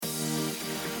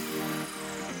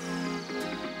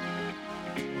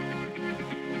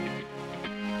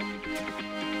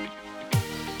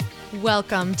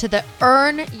Welcome to the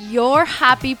Earn Your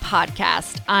Happy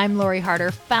podcast. I'm Lori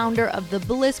Harder, founder of the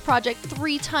Bliss Project,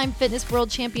 three-time fitness world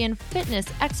champion, fitness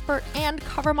expert, and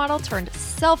cover model turned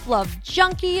self-love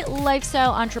junkie,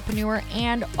 lifestyle entrepreneur,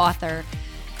 and author.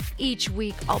 Each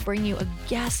week, I'll bring you a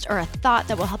guest or a thought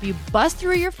that will help you bust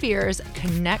through your fears,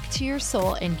 connect to your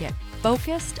soul, and get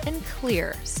focused and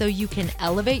clear so you can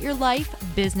elevate your life,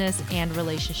 business, and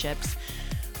relationships.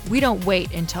 We don't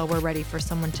wait until we're ready for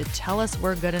someone to tell us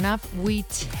we're good enough. We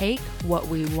take what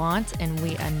we want and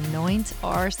we anoint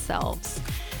ourselves.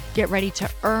 Get ready to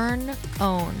earn,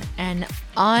 own, and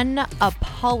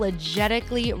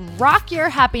unapologetically rock your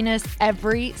happiness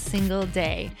every single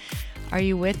day. Are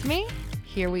you with me?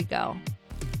 Here we go.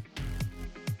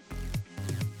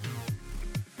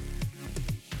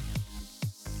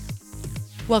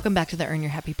 Welcome back to the Earn Your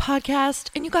Happy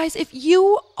podcast. And you guys, if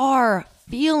you are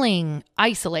feeling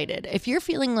isolated, if you're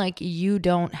feeling like you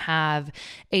don't have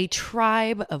a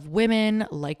tribe of women,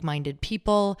 like-minded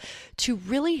people to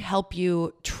really help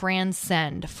you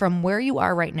transcend from where you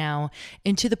are right now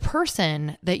into the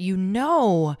person that you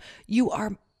know you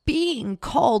are being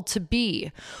called to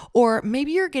be, or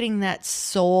maybe you're getting that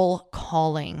soul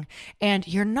calling and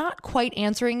you're not quite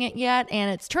answering it yet,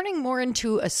 and it's turning more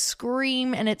into a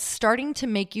scream and it's starting to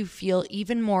make you feel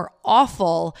even more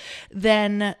awful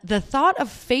than the thought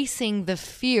of facing the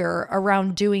fear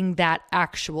around doing that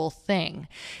actual thing.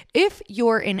 If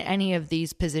you're in any of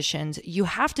these positions, you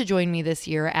have to join me this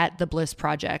year at the Bliss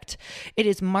Project. It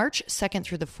is March 2nd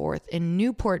through the 4th in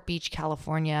Newport Beach,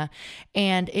 California,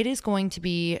 and it is going to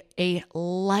be a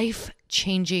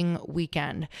life-changing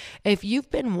weekend. If you've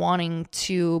been wanting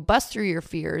to bust through your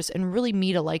fears and really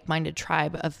meet a like-minded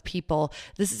tribe of people,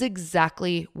 this is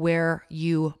exactly where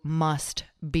you must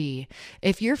be.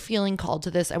 If you're feeling called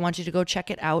to this, I want you to go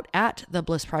check it out at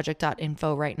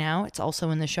theblissproject.info right now. It's also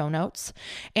in the show notes.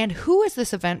 And who is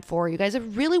this event for? You guys, I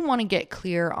really want to get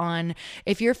clear on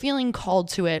if you're feeling called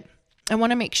to it. I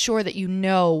want to make sure that you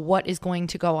know what is going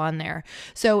to go on there.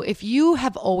 So if you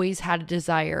have always had a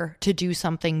desire to do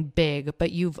something big,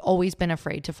 but you've always been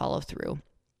afraid to follow through,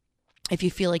 if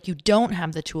you feel like you don't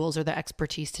have the tools or the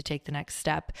expertise to take the next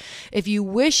step, if you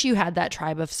wish you had that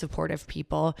tribe of supportive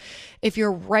people, if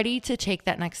you're ready to take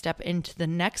that next step into the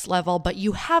next level, but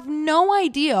you have no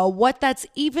idea what that's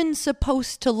even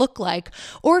supposed to look like,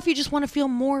 or if you just want to feel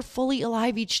more fully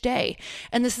alive each day.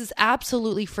 And this is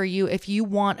absolutely for you if you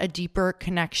want a deeper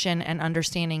connection and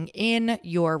understanding in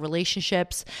your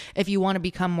relationships, if you want to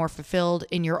become more fulfilled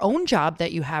in your own job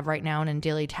that you have right now and in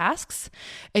daily tasks,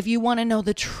 if you want to know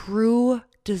the true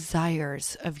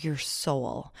desires of your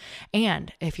soul,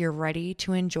 and if you're ready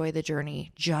to enjoy the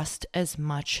journey just as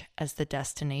much as the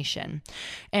destination.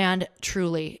 And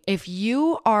truly, if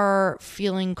you are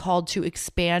feeling called to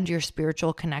expand your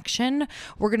spiritual connection,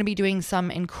 we're going to be doing some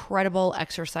incredible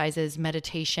exercises,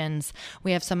 meditations.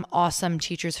 We have some awesome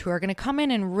teachers who are going to come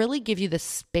in and really give you the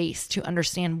space to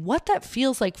understand what that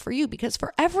feels like for you, because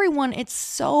for everyone, it's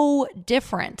so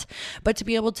different. But to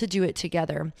be able to do it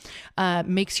together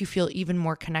makes you feel even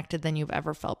more connected than you've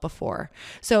ever felt before.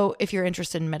 So if you're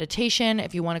interested in meditation,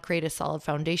 if you want to create a solid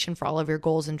foundation for all of your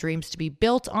goals and dreams to be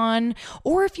built on,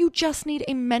 or if you just need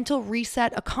a mental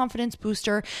reset, a confidence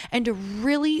booster, and to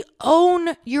really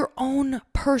own your own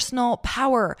personal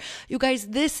power, you guys,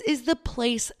 this is the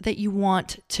place that you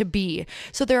want to be.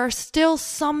 So there are still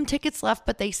some tickets left,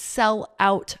 but they sell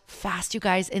out fast, you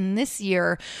guys. And this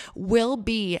year will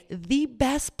be the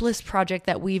best Bliss Project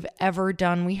that we've ever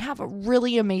done. We have a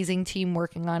really amazing team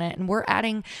working on it, and we're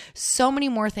adding so many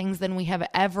more things than we have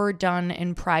ever done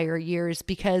in prior years,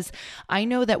 because I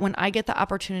know that when I get the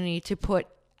opportunity to put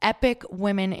epic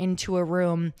women into a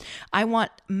room, I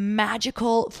want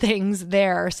magical things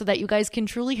there so that you guys can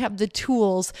truly have the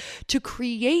tools to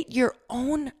create your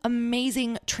own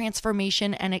amazing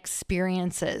transformation and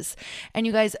experiences. And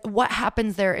you guys, what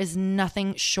happens there is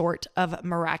nothing short of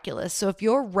miraculous. So if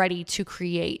you're ready to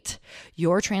create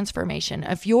your transformation,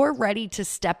 if you're ready to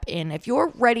step in, if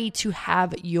you're ready to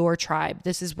have your tribe,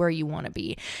 this is where you want to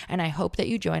be. And I hope that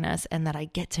you join us and that I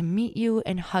get to meet you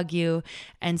and hug you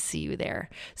and see you there.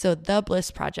 So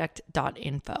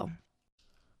theblissproject.info.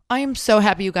 I am so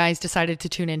happy you guys decided to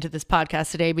tune into this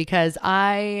podcast today, because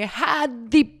I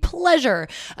had the pleasure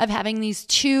of having these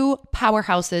two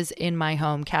powerhouses in my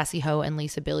home, Cassey and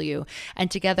Lisa Bilyeu. And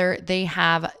together they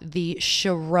have the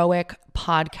Sherioc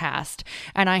podcast.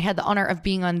 And I had the honor of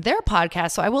being on their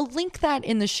podcast. So I will link that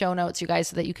in the show notes, you guys,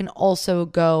 so that you can also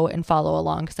go and follow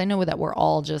along, because I know that we're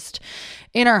all just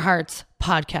in our hearts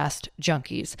podcast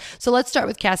junkies. So let's start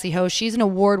with Cassey Ho. She's an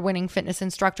award-winning fitness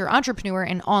instructor, entrepreneur,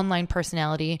 and online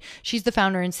personality. She's the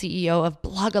founder and CEO of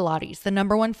Blogilates, the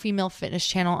 #1 female fitness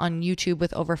channel on YouTube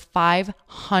with over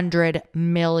 500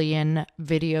 million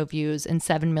video views and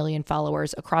 7 million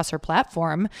followers across her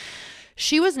platform.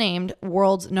 She was named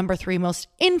world's #3 most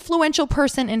influential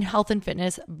person in health and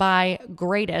fitness by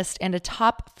Greatest and a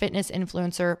top fitness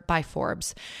influencer by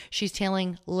Forbes. She's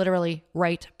tailing literally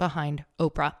right behind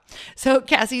Oprah. So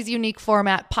Cassey's unique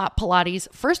format, Pop Pilates,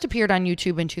 first appeared on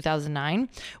YouTube in 2009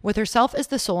 with herself as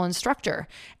the sole instructor.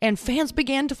 And fans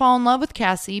began to fall in love with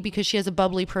Cassey because she has a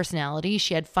bubbly personality,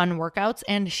 she had fun workouts,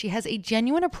 and she has a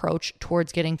genuine approach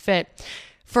towards getting fit.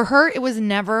 For her, it was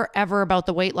never, ever about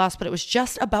the weight loss, but it was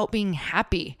just about being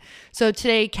happy. So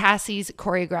today, Cassey's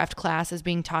choreographed class is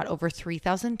being taught over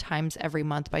 3,000 times every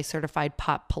month by certified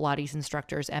Pop Pilates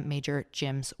instructors at major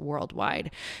gyms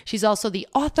worldwide. She's also the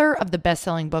author of the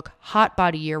best-selling book, Hot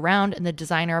Body Year Round, and the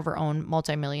designer of her own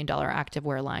multi-million-dollar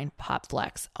activewear line, Pop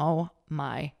Flex. Oh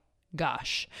my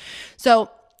gosh.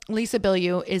 So Lisa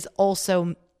Bilyeu is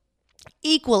also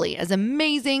equally as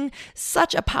amazing,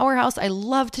 such a powerhouse. I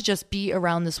love to just be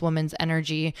around this woman's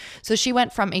energy. So she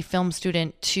went from a film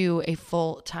student to a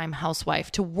full-time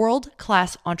housewife to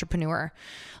world-class entrepreneur.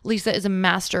 Lisa is a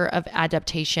master of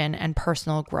adaptation and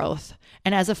personal growth.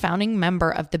 And as a founding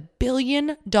member of the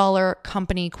billion-dollar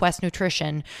company Quest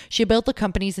Nutrition, she built the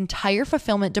company's entire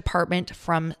fulfillment department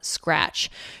from scratch.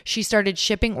 She started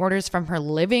shipping orders from her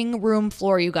living room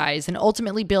floor, you guys, and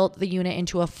ultimately built the unit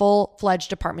into a full-fledged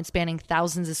department spanning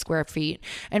thousands of square feet.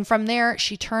 And from there,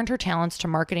 she turned her talents to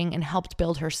marketing and helped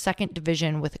build her second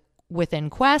division within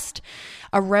Quest,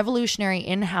 a revolutionary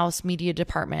in-house media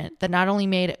department that not only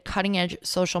made cutting-edge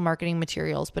social marketing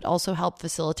materials, but also helped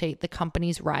facilitate the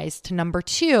company's rise to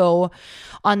 #2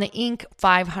 on the Inc.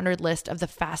 500 list of the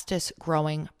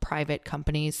fastest-growing private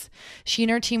companies. She and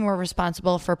her team were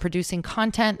responsible for producing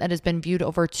content that has been viewed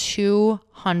over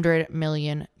 200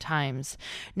 million times.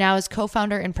 Now, as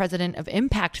co-founder and president of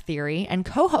Impact Theory and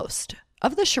co-host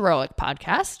of the Sherioc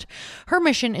podcast, her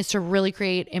mission is to really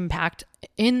create impact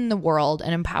in the world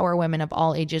and empower women of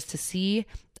all ages to see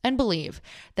and believe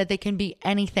that they can be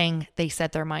anything they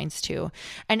set their minds to.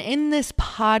 And in this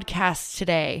podcast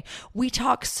today, we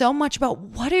talk so much about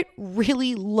what it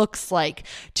really looks like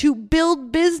to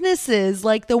build businesses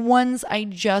like the ones I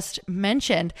just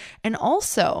mentioned, and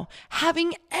also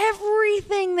having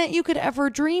everything that you could ever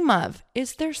dream of.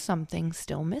 Is there something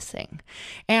still missing?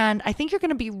 And I think you're going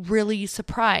to be really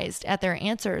surprised at their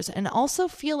answers and also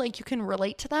feel like you can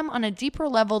relate to them on a deeper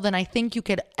level than I think you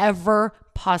could ever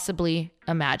possibly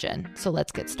imagine. So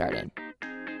let's get started.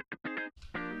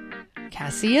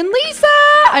 Cassey and Lisa,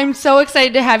 I'm so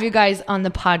excited to have you guys on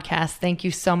the podcast. Thank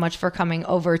you so much for coming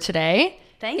over today.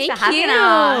 Thanks for having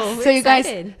us. So you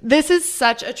guys, this is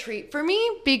such a treat for me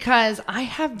because I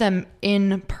have them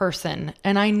in person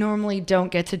and I normally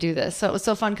don't get to do this. So it was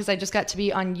so fun because I just got to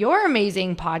be on your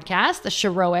amazing podcast, the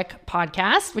Sherioc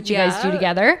podcast, which you guys do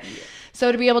together. Yeah. So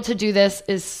to be able to do this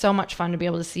is so much fun, to be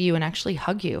able to see you and actually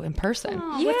hug you in person.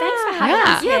 Oh, well, thanks for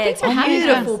having us. Yeah, thanks for having us.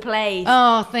 Beautiful place.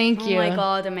 Oh, thank you. Oh my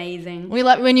God, amazing.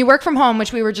 When you work from home,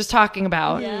 which we were just talking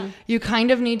about, you kind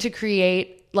of need to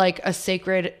create like a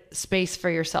sacred space for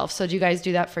yourself. So do you guys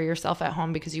do that for yourself at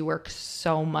home because you work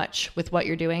so much with what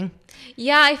you're doing?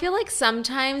 Yeah, I feel like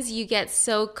sometimes you get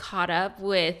so caught up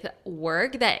with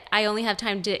work that I only have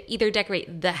time to either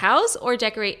decorate the house or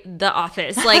decorate the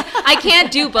office. Like I can't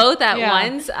do both at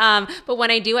once. But when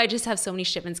I do, I just have so many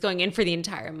shipments going in for the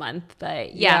entire month.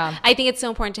 But yeah, I think it's so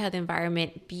important to have the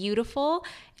environment beautiful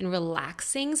and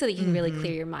relaxing so that you can really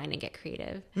clear your mind and get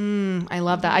creative. I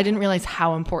love that. I didn't realize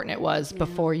how important it was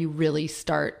before you really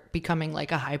start becoming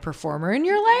like a high performer in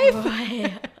your life.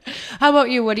 Right. How about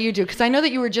you? What do you do? Because I know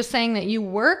that you were just saying that you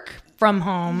work from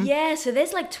home. Yeah, so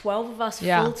there's like 12 of us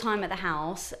full time at the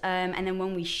house. And then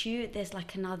when we shoot, there's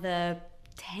like another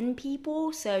 10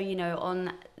 people. So, you know,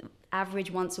 on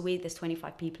average once a week, there's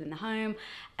 25 people in the home.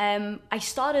 I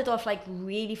started off like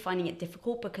really finding it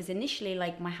difficult because initially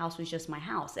like my house was just my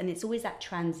house, and it's always that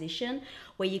transition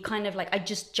where you kind of like, I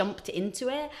just jumped into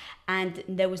it and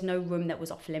there was no room that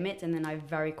was off limits, and then I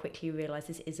very quickly realized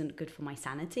this isn't good for my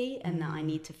sanity and that I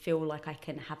need to feel like I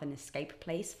can have an escape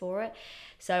place for it.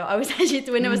 So I was actually,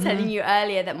 when I was telling you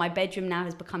earlier that my bedroom now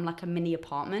has become like a mini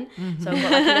apartment. So I've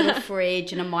got like a little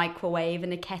fridge and a microwave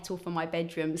and a kettle for my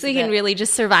bedroom. So you can really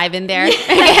just survive in there.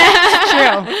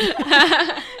 True.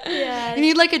 Yeah. You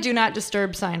need like a do not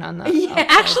disturb sign on that. Yeah.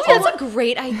 Actually, that's a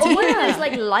great idea. Or one of those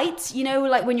like lights, you know,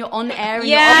 like when you're on air and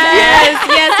Yes.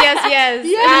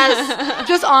 Yes.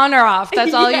 Just on or off.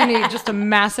 That's all you need. Just a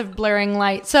massive blaring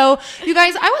light. So you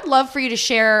guys, I would love for you to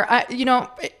share,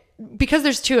 because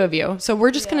there's two of you, so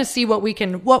we're just going to see what we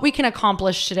can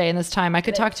accomplish today in this time. I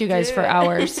could talk to you guys for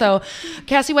hours. So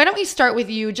Cassey, why don't we start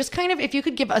with you? Just kind of, if you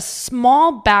could give a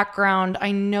small background.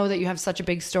 I know that you have such a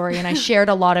big story and I shared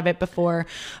a lot of it before.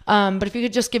 But if you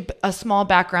could just give a small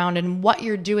background and what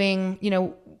you're doing,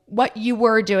 what you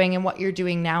were doing and what you're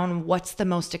doing now, and what's the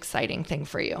most exciting thing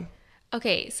for you?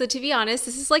 Okay, so to be honest,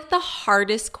 this is like the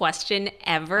hardest question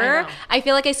ever. I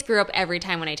feel like I screw up every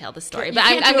time when I tell the story, but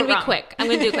I'm going to be quick. I'm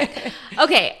going to do it quick.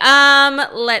 Okay,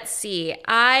 let's see.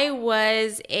 I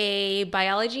was a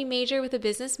biology major with a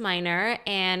business minor,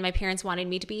 and my parents wanted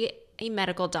me to be a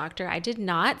medical doctor. I did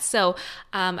not. So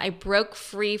I broke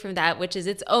free from that, which is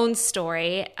its own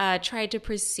story. Tried to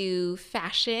pursue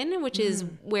fashion, which is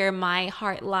where my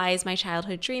heart lies, my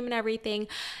childhood dream and everything.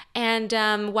 And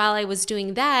while I was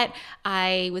doing that,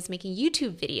 I was making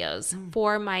YouTube videos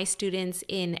for my students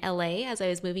in LA as I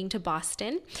was moving to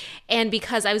Boston. And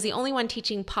because I was the only one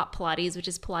teaching pop Pilates, which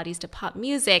is Pilates to pop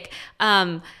music,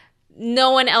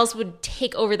 no one else would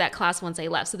take over that class once I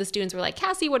left. So the students were like,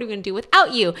 Cassey, what are we going to do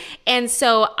without you? And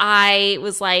so I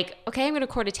was like, okay, I'm going to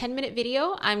record a 10-minute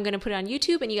video. I'm going to put it on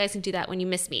YouTube, and you guys can do that when you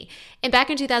miss me. And back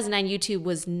in 2009, YouTube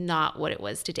was not what it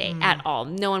was today at all.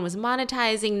 No one was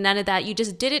monetizing, none of that. You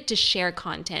just did it to share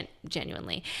content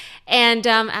genuinely. And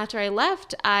after I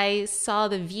left, I saw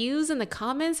the views and the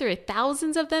comments. There were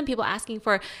thousands of them, people asking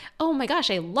for, oh my gosh,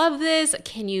 I love this.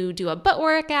 Can you do a butt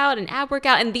workout, an ab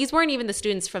workout? And these weren't even the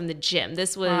students from the gym.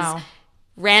 This was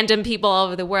random people all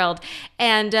over the world.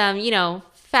 And,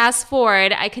 fast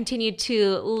forward, I continued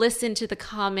to listen to the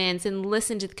comments and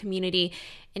listen to the community.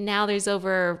 And now there's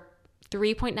over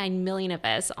 3.9 million of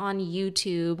us on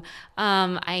YouTube.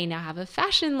 I now have a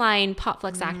fashion line, Pop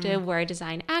Flex Active, where I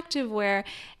design activewear.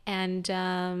 And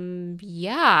that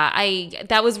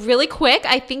was really quick.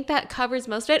 I think that covers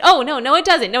most of it. Oh, no, it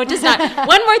doesn't. No, it does not.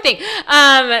 One more thing.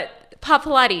 Pop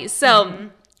Pilates. So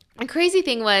the crazy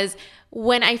thing was,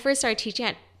 when I first started teaching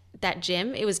at that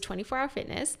gym, it was 24-hour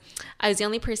fitness. I was the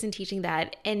only person teaching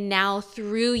that. And now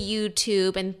through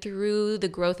YouTube and through the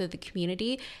growth of the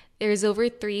community, there's over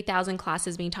 3,000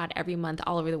 classes being taught every month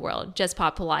all over the world, just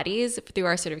Pop Pilates, through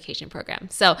our certification program.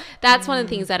 So that's one of the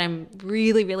things that I'm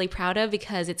really, really proud of,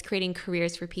 because it's creating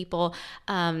careers for people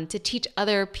to teach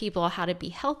other people how to be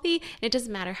healthy. And it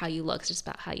doesn't matter how you look, it's just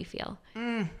about how you feel.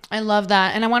 I love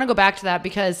that. And I want to go back to that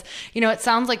because, it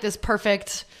sounds like this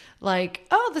perfect,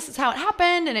 this is how it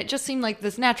happened. And it just seemed like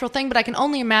this natural thing, but I can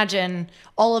only imagine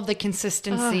all of the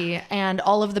consistency and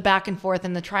all of the back and forth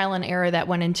and the trial and error that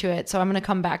went into it. So I'm going to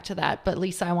come back to that. But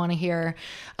Lisa, I want to hear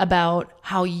about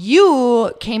how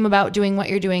you came about doing what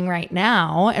you're doing right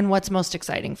now and what's most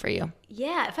exciting for you.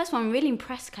 Yeah, first of all, I'm really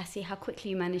impressed, Cassey, how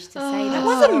quickly you managed to say that. That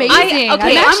was amazing.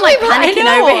 I'm like panicking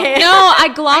over here. No, I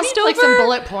glossed over some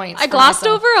bullet points. I glossed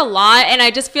over a lot, and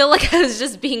I just feel like I was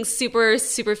just being super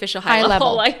superficial, high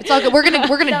level. It's all good. We're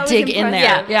gonna dig in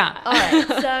there. Yeah. All right.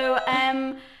 So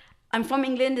I'm from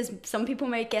England, as some people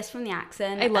may guess from the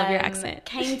accent. I love your accent.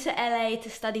 Came to LA to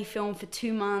study film for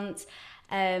 2 months.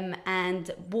 And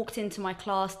walked into my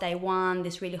class day one.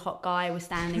 This really hot guy was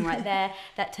standing right there.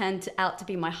 That turned out to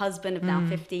be my husband of now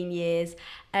 15 years.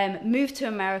 Moved to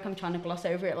America. I'm trying to gloss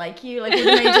over it like you, like all the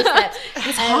major steps.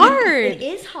 It's hard. It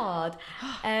is hard.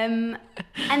 And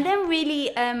then really,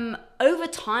 over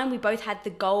time, we both had the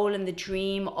goal and the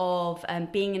dream of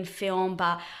being in film,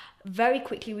 but very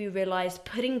quickly we realized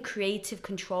putting creative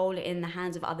control in the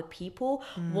hands of other people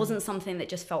wasn't something that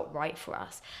just felt right for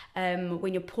us.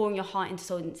 When you're pouring your heart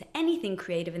into anything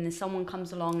creative, and then someone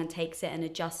comes along and takes it and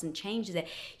adjusts and changes it,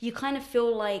 you kind of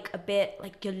feel like a bit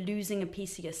like you're losing a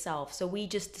piece of yourself. So we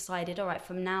just decided, all right,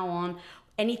 from now on,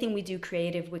 anything we do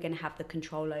creative, we're going to have the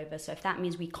control over. So if that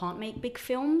means we can't make big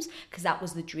films, because that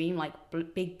was the dream, like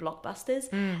big blockbusters,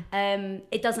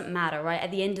 it doesn't matter, right? At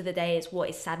the end of the day, it's what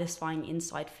is satisfying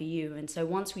inside for you. And so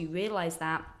once we realized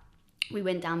that, we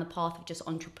went down the path of just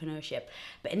entrepreneurship.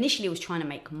 But initially it was trying to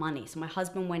make money. So my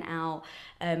husband went out,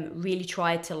 really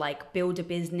tried to build a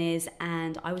business,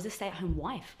 and I was a stay-at-home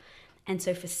wife. And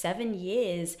so for 7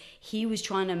 years, he was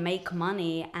trying to make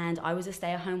money and I was a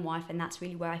stay-at-home wife. And that's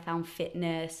really where I found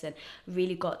fitness and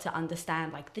really got to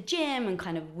understand like the gym and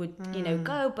kind of would,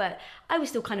 go. But I was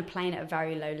still kind of playing at a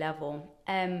very low level.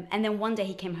 And then one day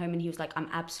he came home and he was like, I'm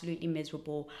absolutely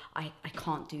miserable. I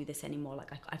can't do this anymore.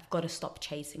 Like I've got to stop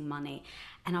chasing money.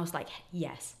 And I was like,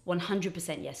 yes,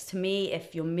 100% yes. To me,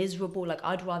 if you're miserable, like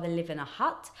I'd rather live in a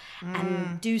hut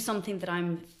and do something that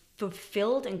I'm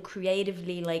fulfilled and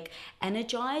creatively like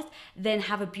energized than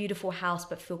have a beautiful house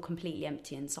but feel completely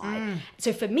empty inside.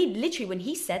 So for me, literally when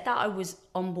he said that, I was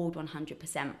on board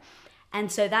 100%. And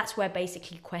so that's where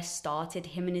basically Quest started.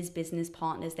 Him and his business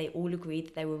partners, they all agreed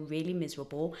that they were really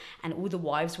miserable and all the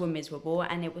wives were miserable.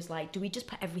 And it was like, do we just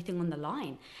put everything on the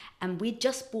line? And we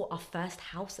just bought our first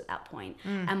house at that point.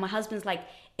 And my husband's like,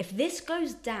 if this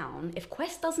goes down, if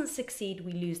Quest doesn't succeed,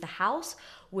 we lose the house,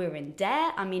 we're in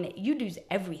debt. I mean, you lose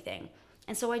everything.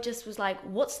 And so I just was like,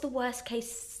 what's the worst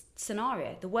case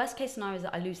scenario? The worst case scenario is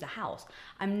that I lose the house.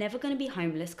 I'm never going to be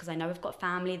homeless because I know I've got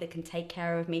family that can take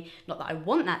care of me. Not that I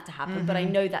want that to happen, but I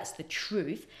know that's the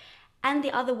truth. And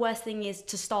the other worst thing is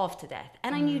to starve to death.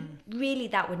 And I knew really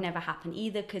that would never happen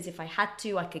either, because if I had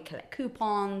to, I could collect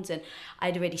coupons and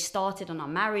I'd already started on our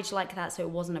marriage like that, so it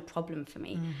wasn't a problem for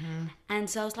me. And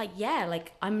so I was like, yeah,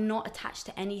 like I'm not attached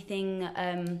to anything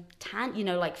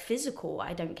like physical.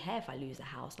 I don't care if I lose the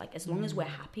house. Like as long as we're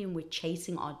happy and we're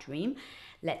chasing our dream,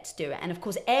 let's do it. And of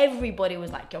course, everybody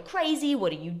was like, you're crazy.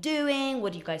 What are you doing?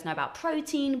 What do you guys know about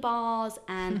protein bars?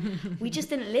 And we just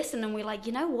didn't listen. And we're like,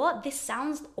 you know what? This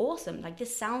sounds awesome. Like,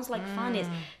 this sounds like fun. It's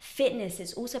fitness.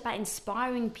 It's also about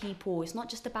inspiring people. It's not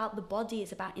just about the body.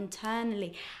 It's about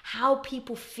internally how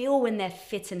people feel when they're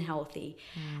fit and healthy.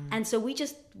 And so we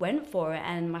just went for it.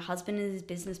 And my husband and his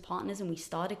business partners, and we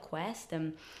started Quest.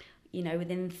 And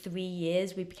within 3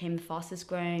 years, we became the fastest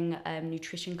growing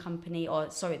nutrition company,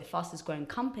 the fastest growing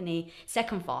company,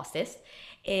 second fastest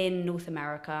in North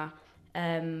America,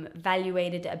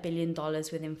 valuated at $1 billion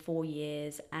within 4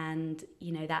 years. And,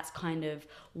 that's kind of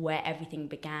where everything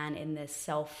began in the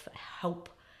self-help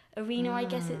arena, I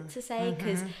guess to say,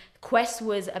 because Quest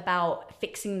was about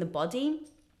fixing the body.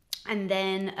 And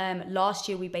then last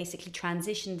year, we basically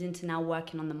transitioned into now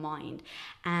working on the mind.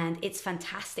 And it's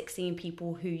fantastic seeing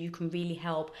people who you can really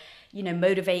help,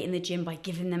 motivate in the gym by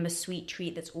giving them a sweet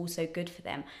treat that's also good for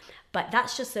them. But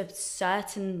that's just a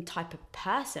certain type of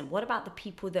person. What about the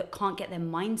people that can't get their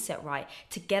mindset right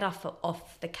to get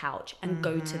off the couch and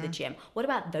go to the gym? What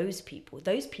about those people?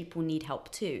 Those people need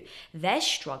help too. They're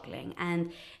struggling.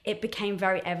 And it became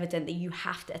very evident that you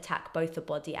have to attack both the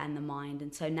body and the mind.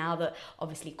 And so now that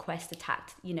obviously Quest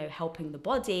attacked, helping the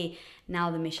body,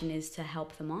 now the mission is to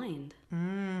help the mind.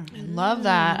 I love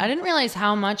that. I didn't realize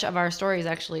how much of our stories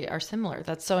actually are similar.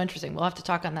 That's so interesting. We'll have to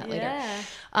talk on that later.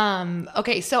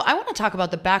 Okay, so I want to talk about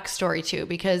the backstory too,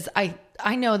 because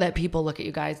I know that people look at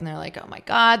you guys and they're like, oh my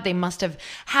God, they must have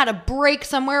had a break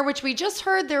somewhere, which we just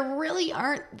heard there really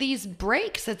aren't these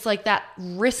breaks. It's like that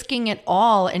risking it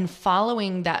all and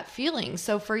following that feeling.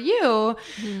 So for you,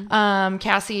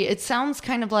 Cassey, it sounds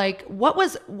kind of like, what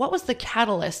was the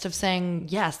catalyst of saying,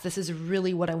 yes, this is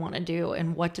really what I want to do?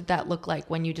 And what did that look like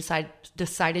when you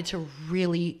decided to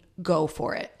really go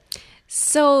for it?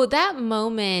 So that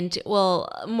moment, well,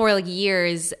 more like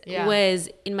years, was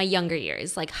in my younger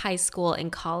years, like high school and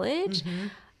college.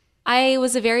 I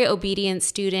was a very obedient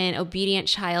student, obedient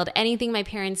child. Anything my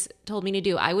parents told me to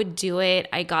do, I would do it.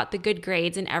 I got the good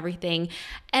grades and everything.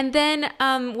 And then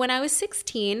when I was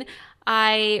 16,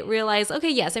 I realized,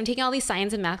 okay, yes, I'm taking all these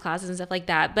science and math classes and stuff like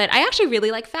that, but I actually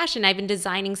really like fashion. I've been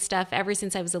designing stuff ever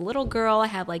since I was a little girl. I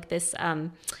have like this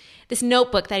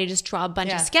notebook that I just draw a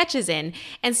bunch of sketches in.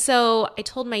 And so I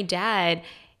told my dad,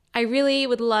 I really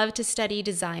would love to study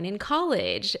design in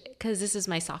college because this is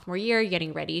my sophomore year,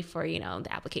 getting ready for, the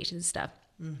applications and stuff.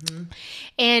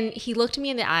 And he looked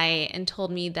me in the eye and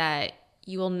told me that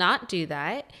you will not do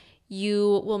that.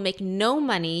 You will make no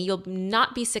money. You'll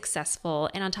not be successful.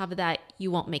 And on top of that,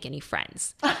 you won't make any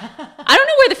friends. I don't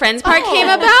know where the friends part came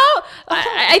about.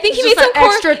 I think he made some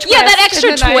extra twist. Yeah, that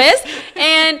extra twist.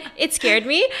 And it scared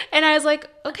me. And I was like,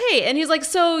 okay. And he's like,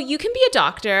 so you can be a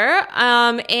doctor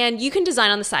and you can design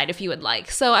on the side if you would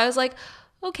like. So I was like,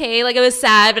 okay, like it was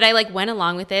sad, but I went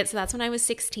along with it. So that's when I was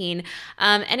 16.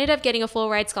 Ended up getting a full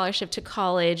ride scholarship to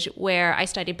college where I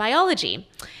studied biology.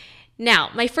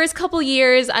 Now, my first couple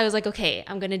years, I was like, okay,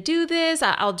 I'm going to do this.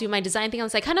 I'll do my design thing. I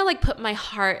was kind of put my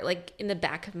heart in the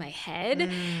back of my head.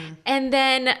 And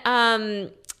then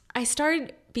I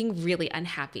started being really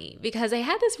unhappy because I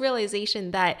had this realization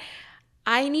that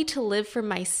I need to live for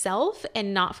myself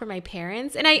and not for my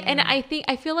parents. And I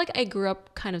feel like I grew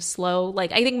up kind of slow.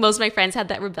 Like I think most of my friends had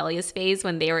that rebellious phase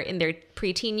when they were in their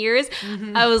preteen years.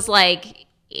 I was like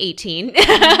 18.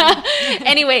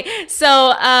 Anyway, so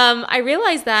I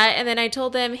realized that, and then I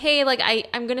told them, hey, like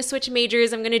I'm going to switch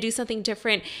majors. I'm going to do something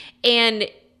different. And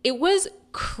it was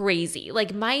crazy.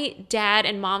 Like my dad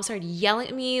and mom started yelling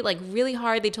at me like really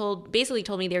hard. They basically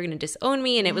told me they were going to disown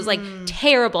me, and it was like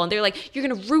terrible. And they're like, you're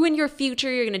going to ruin your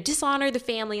future. You're going to dishonor the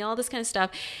family, all this kind of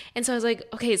stuff. And so I was like,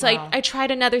 okay. So I tried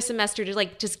another semester to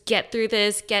like just get through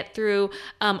this, get through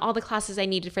all the classes I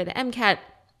needed for the MCAT.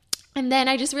 And then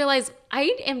I just realized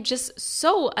I am just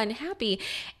so unhappy.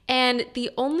 And the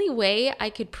only way I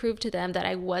could prove to them that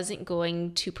I wasn't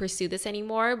going to pursue this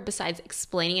anymore, besides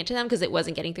explaining it to them because it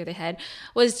wasn't getting through their head,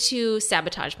 was to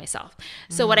sabotage myself.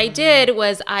 So what I did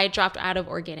was I dropped out of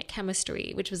organic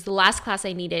chemistry, which was the last class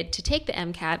I needed to take the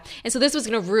MCAT. And so this was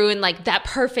going to ruin like that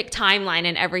perfect timeline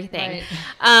and everything.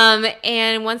 Right.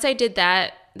 And once I did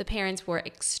that, the parents were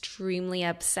extremely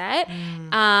upset.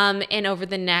 And over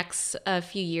the next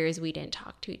few years, we didn't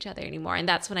talk to each other anymore. And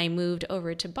that's when I moved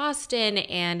over to Boston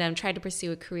and tried to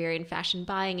pursue a career in fashion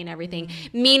buying and everything.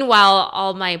 Meanwhile,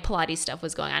 all my Pilates stuff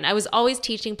was going on. I was always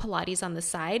teaching Pilates on the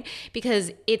side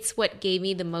because it's what gave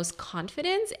me the most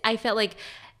confidence. I felt like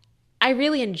I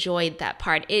really enjoyed that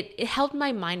part. It helped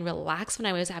my mind relax when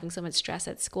I was having so much stress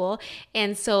at school.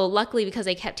 And so luckily, because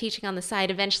I kept teaching on the side,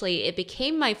 eventually it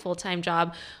became my full-time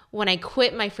job when I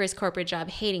quit my first corporate job,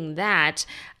 hating that.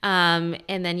 And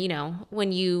then, you know,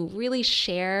 when you really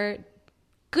share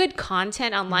good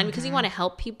content online because you want to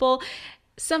help people,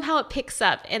 somehow it picks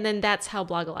up. And then that's how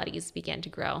Blogilates began to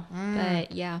grow.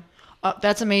 But yeah.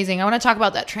 That's amazing. I want to talk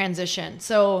about that transition.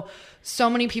 So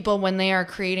many people, when they are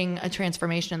creating a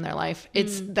transformation in their life,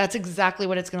 that's exactly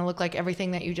what it's going to look like.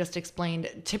 Everything that you just explained.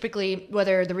 Typically,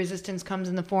 whether the resistance comes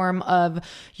in the form of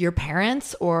your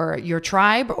parents or your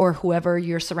tribe or whoever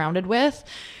you're surrounded with,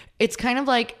 it's kind of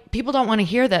like people don't want to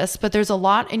hear this, but there's a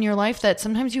lot in your life that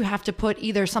sometimes you have to put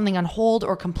either something on hold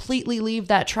or completely leave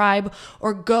that tribe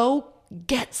or go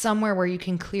get somewhere where you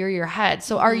can clear your head.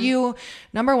 So are you,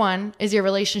 number one, is your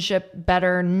relationship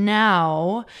better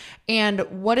now? And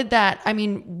what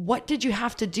did you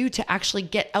have to do to actually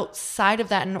get outside of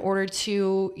that in order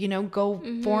to, you know, go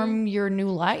form your new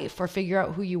life or figure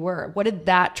out who you were? What did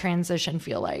that transition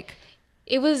feel like?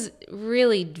 It was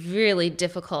really, really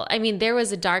difficult. I mean, there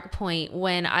was a dark point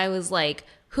when I was like,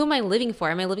 who am I living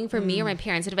for? Am I living for me or my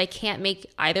parents? And if I can't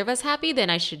make either of us happy, then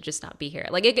I should just not be here.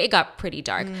 Like it got pretty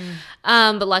dark.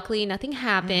 But luckily nothing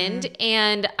happened.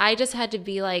 And I just had to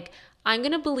be like, I'm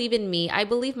going to believe in me. I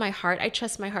believe my heart. I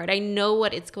trust my heart. I know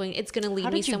what it's going to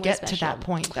lead me somewhere special. How did you get to that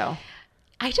point though?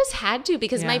 I just had to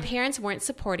because my parents weren't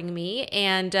supporting me.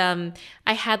 And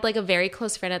I had like a very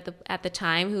close friend at the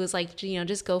time who was like, you know,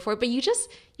 just go for it. But you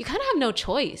kind of have no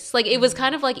choice. Like it was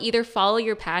kind of like either follow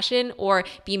your passion or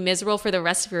be miserable for the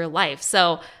rest of your life.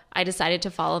 So I decided to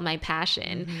follow my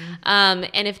passion.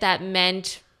 And if that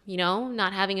meant, you know,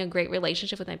 not having a great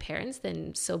relationship with my parents,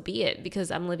 then so be it,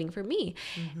 because I'm living for me.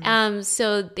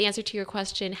 So the answer to your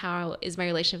question, how is my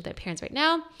relationship with my parents right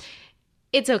now?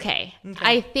 It's okay.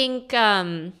 I think,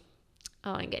 I'm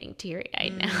getting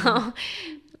teary-eyed now,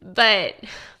 but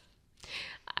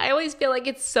I always feel like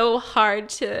it's so hard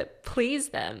to please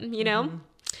them, you know?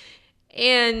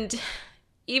 And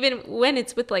even when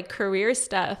it's with like career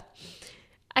stuff,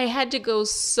 I had to go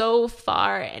so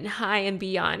far and high and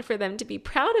beyond for them to be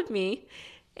proud of me.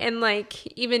 And like,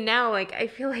 even now, like, I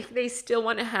feel like they still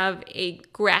want to have a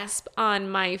grasp on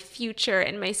my future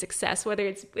and my success, whether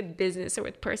it's with business or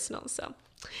with personal. So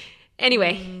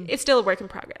anyway, it's still a work in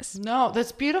progress. No,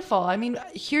 that's beautiful. I mean,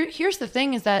 here's the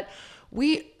thing is that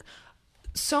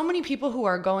so many people who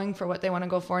are going for what they want to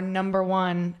go for, number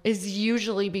one, is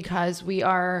usually because we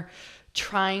are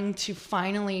trying to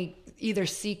finally either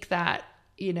seek that,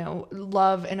 you know,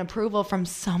 love and approval from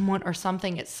someone or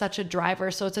something. It's such a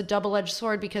driver. So it's a double-edged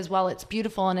sword, because while it's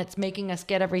beautiful and it's making us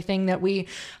get everything that we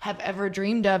have ever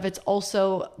dreamed of, it's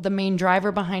also the main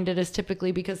driver behind it is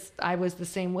typically because I was the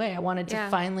same way. I wanted to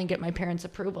finally get my parents'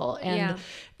 approval, and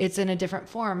it's in a different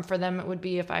form. For them, it would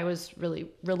be if I was really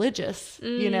religious,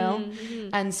 you know?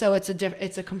 And so it's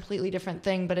a completely different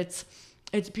thing, but it's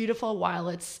beautiful while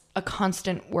it's a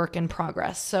constant work in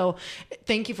progress. So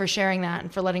thank you for sharing that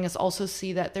and for letting us also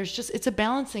see that it's a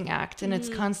balancing act, and it's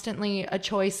constantly a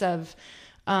choice of,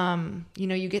 you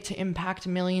know, you get to impact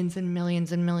millions and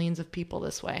millions and millions of people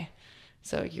this way.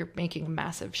 So you're making a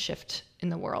massive shift in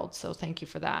the world. So thank you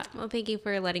for that. Well, thank you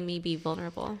for letting me be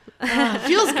vulnerable.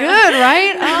 Feels good,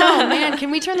 right? Oh man,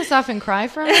 can we turn this off and cry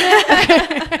for a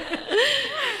minute?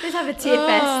 always have a tear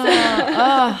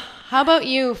fest. How about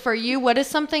you? For you, what is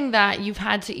something that you've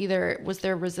had to was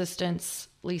there resistance,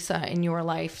 Lisa, in your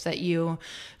life that you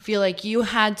feel like you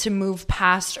had to move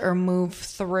past or move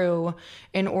through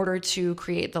in order to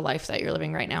create the life that you're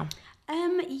living right now?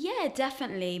 Yeah,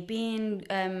 definitely.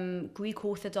 Being Greek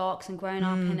Orthodox and growing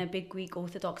up in a big Greek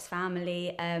Orthodox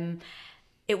family,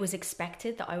 it was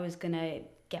expected that I was going to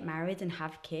get married and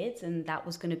have kids, and that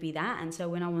was going to be that. And so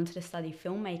when I wanted to study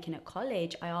filmmaking at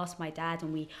college, I asked my dad,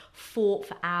 and we fought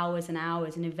for hours and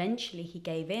hours, and eventually he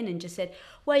gave in and just said,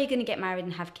 well, you're going to get married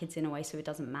and have kids anyway, so it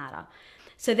doesn't matter.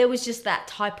 So there was just that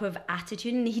type of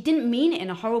attitude, and he didn't mean it in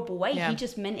a horrible way. He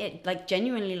just meant it like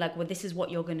genuinely, like, well, this is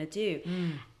what you're going to do.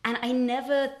 And I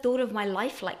never thought of my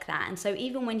life like that. And so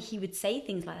even when he would say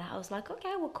things like that, I was like,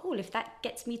 okay, well, cool. If that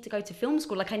gets me to go to film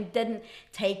school, like, I didn't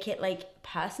take it like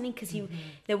personally, because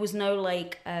there was no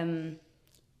like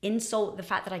insult, the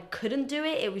fact that I couldn't do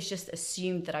it. It was just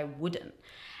assumed that I wouldn't.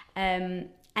 And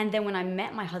then when I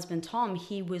met my husband, Tom,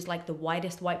 he was like the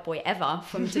whitest white boy ever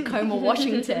from Tacoma,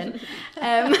 Washington.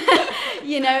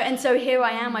 And so here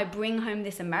I am, I bring home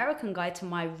this American guy to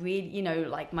my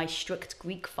like my strict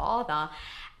Greek father.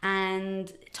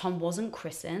 And Tom wasn't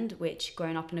christened, which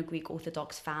growing up in a Greek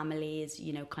Orthodox family is,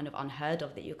 kind of unheard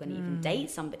of, that you're going to even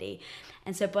date somebody.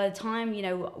 And so by the time,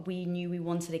 we knew we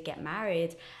wanted to get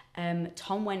married,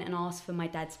 Tom went and asked for my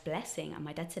dad's blessing, and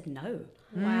my dad said no.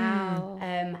 Wow.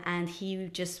 And he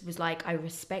just was like, I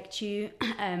respect you,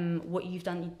 what you've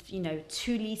done,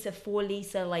 to Lisa, for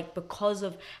Lisa, like, because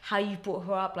of how you brought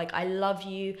her up, like, I love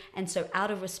you. And so out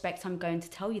of respect, I'm going to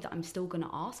tell you that I'm still going to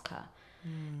ask her.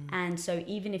 And so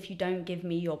even if you don't give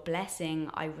me your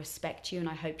blessing, I respect you, and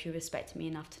I hope you respect me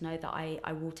enough to know that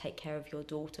I will take care of your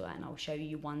daughter, and I'll show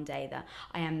you one day that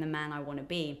I am the man I want to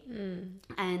be.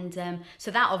 And so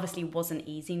that obviously wasn't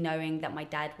easy, knowing that my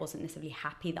dad wasn't necessarily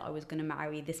happy that I was going to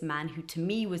marry this man who to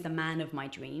me was the man of my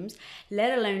dreams,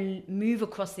 let alone move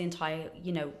across the entire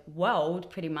world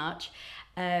pretty much.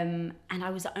 And I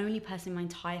was the only person in my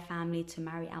entire family to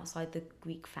marry outside the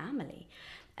Greek family.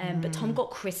 But Tom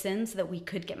got christened so that we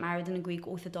could get married in a Greek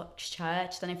Orthodox church.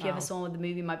 I don't know if you ever saw the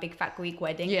movie My Big Fat Greek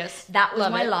Wedding. Yes. That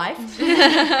was my life.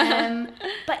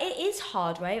 But it is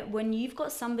hard, right? When you've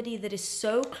got somebody that is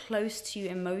so close to you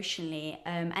emotionally,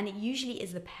 and it usually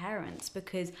is the parents,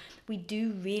 because we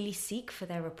do really seek for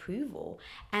their approval.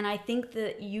 And I think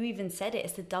that you even said it,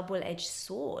 it's a double-edged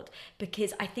sword,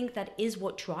 because I think that is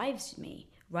what drives me,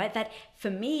 right? That for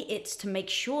me, it's to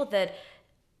make sure that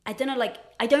I don't know, like,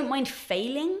 I don't mind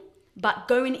failing, but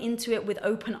going into it with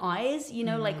open eyes,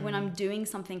 like when I'm doing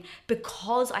something,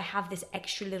 because I have this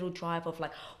extra little drive of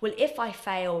like, well, if I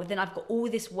fail, then I've got all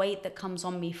this weight that comes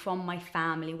on me from my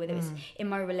family, whether it's in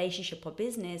my relationship or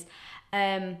business.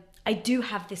 I do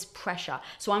have this pressure.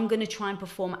 So I'm going to try and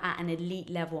perform at an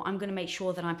elite level. I'm going to make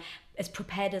sure that I'm as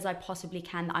prepared as I possibly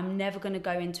can. I'm never going to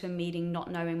go into a meeting not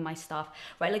knowing my stuff,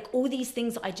 right? Like all these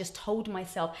things that I just told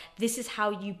myself, this is how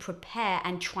you prepare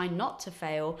and try not to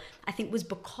fail, I think was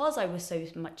because I was so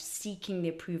much seeking the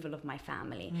approval of my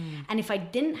family. And if I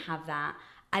didn't have that,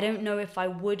 I don't know if I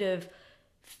would have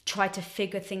tried to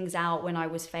figure things out when I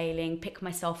was failing, pick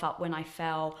myself up when I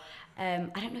fell.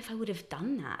 I don't know if I would have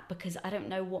done that, because I don't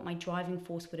know what my driving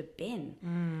force would have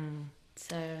been.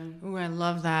 So, ooh, I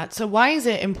love that. So why is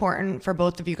it important for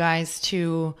both of you guys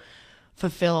to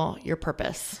fulfill your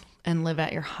purpose and live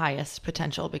at your highest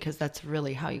potential? Because that's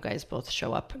really how you guys both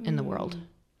show up in the world.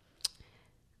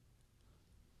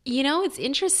 It's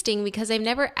interesting because I've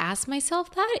never asked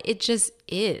myself that. It just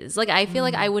is. Like, I feel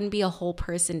like I wouldn't be a whole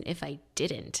person if I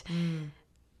didn't.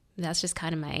 That's just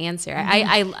kind of my answer.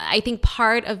 I think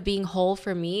part of being whole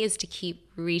for me is to keep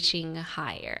reaching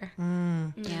higher.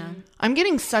 Yeah. I'm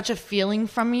getting such a feeling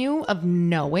from you of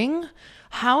knowing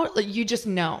how you just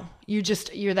know.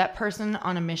 You're that person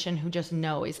on a mission who just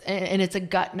knows. And it's a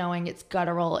gut knowing, it's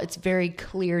guttural. It's very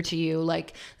clear to you.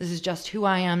 Like, this is just who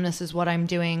I am. This is what I'm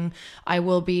doing. I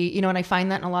will be, and I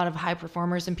find that in a lot of high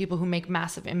performers and people who make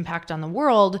massive impact on the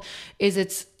world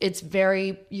is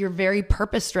you're very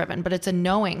purpose driven, but it's a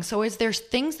knowing. So is there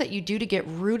things that you do to get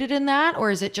rooted in that?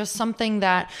 Or is it just something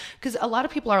that, because a lot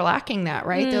of people are lacking that,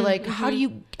 right? They're like, how do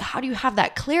you have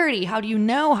that clarity? How do you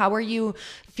know? How are you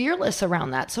fearless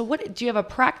around that? So do you have a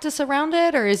practice around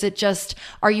it, or is it just,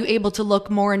 are you able to look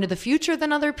more into the future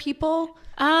than other people?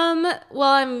 Well,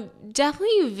 I'm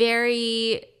definitely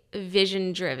very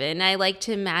vision driven. I like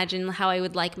to imagine how I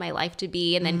would like my life to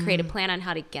be and then create a plan on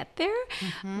how to get there.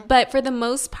 But for the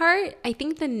most part, I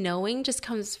think the knowing just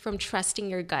comes from trusting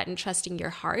your gut and trusting your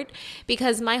heart,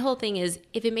 because my whole thing is,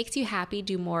 if it makes you happy,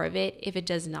 do more of it. If it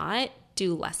does not,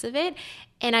 do less of it.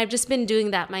 And I've just been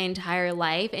doing that my entire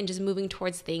life and just moving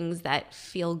towards things that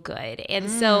feel good. And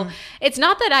so it's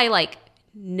not that I like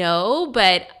know,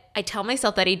 but I tell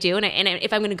myself that I do. And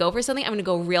if I'm going to go for something, I'm going to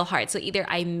go real hard. So either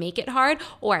I make it hard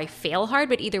or I fail hard,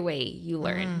 but either way you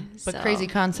learn. But crazy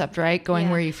concept, right? Going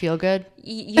where you feel good.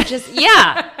 You just,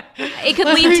 it could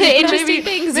lead to interesting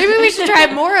things. Maybe we should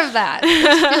try more of that.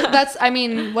 That's, I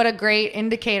mean, what a great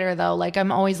indicator though. Like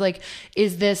I'm always like,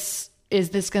 is this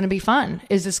going to be fun?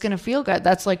 Is this going to feel good?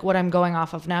 That's like what I'm going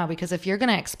off of now, because if you're going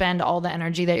to expend all the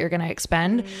energy that you're going to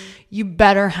expend, you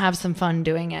better have some fun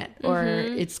doing it, or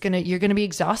you're going to be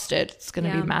exhausted. It's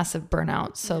going to be massive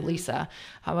burnout. So Lisa,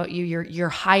 how about you? Your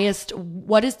highest,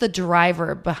 what is the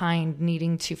driver behind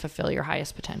needing to fulfill your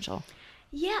highest potential?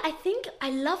 Yeah, I think I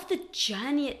love the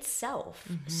journey itself.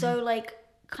 So like,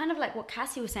 kind of like what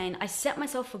Cassey was saying, I set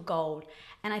myself a goal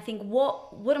and I think,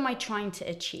 what am I trying to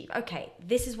achieve? Okay,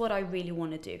 this is what I really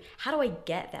want to do. How do I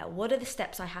get there? What are the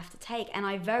steps I have to take? And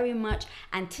I very much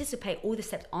anticipate all the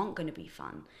steps aren't going to be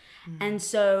fun. And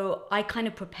so I kind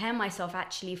of prepare myself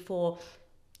actually for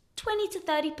 20 to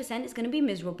 30% is going to be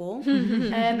miserable.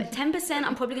 10%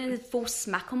 I'm probably going to fall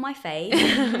smack on my face.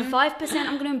 5%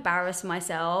 I'm going to embarrass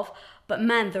myself. But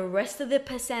man, the rest of the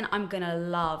percent I'm going to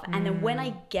love. And then when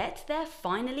I get there,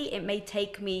 finally, it may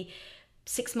take me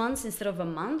 6 months instead of a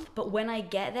month. But when I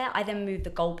get there, I then move the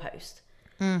goalpost.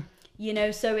 You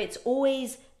know, so it's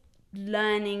always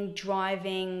learning,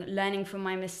 driving, learning from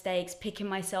my mistakes, picking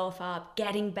myself up,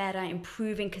 getting better,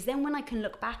 improving. Because then when I can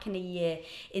look back in a year,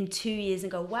 in 2 years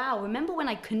and go, wow, remember when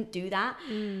I couldn't do that?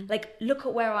 Like, look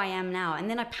at where I am now. And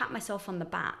then I pat myself on the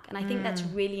back. And I think that's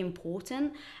really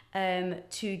important,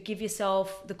 to give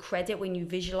yourself the credit when you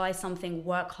visualize something,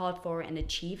 work hard for it and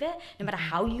achieve it. No matter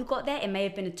how you got there, it may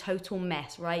have been a total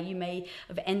mess, right? You may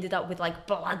have ended up with like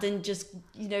blood and just,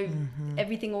 you know,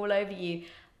 everything all over you.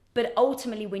 But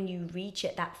ultimately, when you reach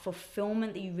it, that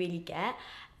fulfillment that you really get,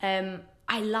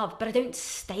 I love, but I don't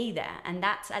stay there. And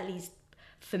that's, at least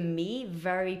for me,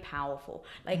 very powerful.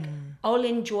 Like, I'll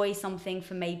enjoy something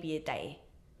for maybe a day,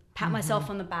 pat myself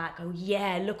on the back, oh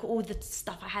yeah, look at all the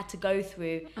stuff I had to go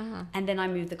through. And then I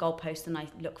move the goalpost and I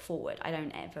look forward. I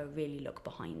don't ever really look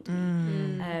behind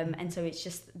me. And so it's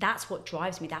just, that's what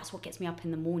drives me. That's what gets me up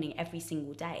in the morning every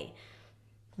single day.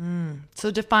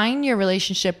 So define your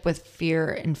relationship with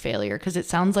fear and failure, because it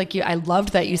sounds like I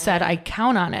loved that you said I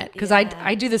count on it, because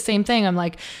I do the same thing. I'm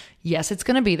like, yes, it's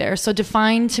going to be there. So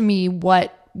define to me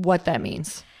what that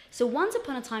means. So once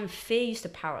upon a time, fear used to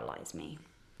paralyze me,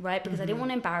 right? Because I didn't want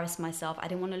to embarrass myself. I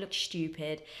didn't want to look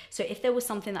stupid. So if there was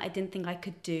something that I didn't think I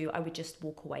could do, I would just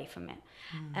walk away from it.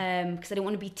 Because I didn't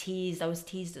want to be teased. I was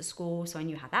teased at school, so I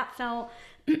knew how that felt.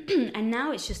 And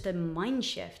now it's just a mind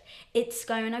shift. It's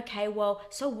going, okay, well,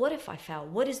 so what if I fail?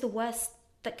 What is the worst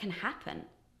that can happen?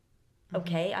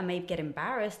 Okay, I may get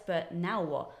embarrassed, but now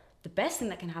what? The best thing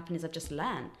that can happen is I've just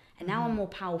learned. And now I'm more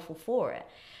powerful for it.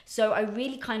 So I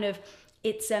really kind of,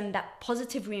 it's that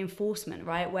positive reinforcement,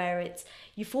 right? Where it's,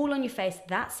 you fall on your face,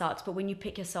 that sucks. But when you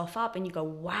pick yourself up and you go,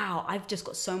 wow, I've just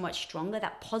got so much stronger,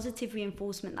 that positive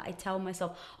reinforcement that I tell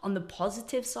myself on the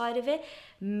positive side of it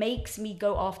makes me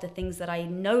go after things that I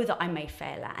know that I may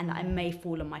fail at and that I may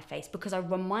fall on my face, because I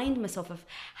remind myself of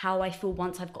how I feel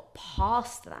once I've got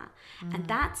past that. And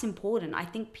that's important. I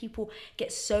think people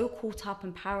get so caught up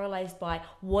and paralyzed by,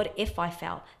 what if I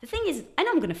fail? The thing is, I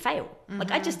know I'm going to fail.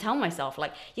 Like, I just tell myself,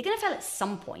 like, you're going to fail at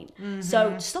some point.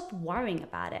 So stop worrying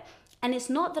about it. And it's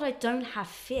not that I don't have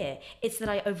fear, it's that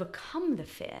I overcome the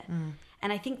fear.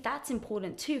 And I think that's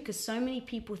important too, because so many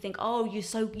people think, oh,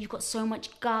 you've got so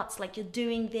much guts, like you're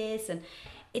doing this. And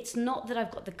it's not that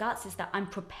I've got the guts, it's that I'm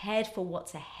prepared for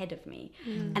what's ahead of me.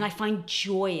 And I find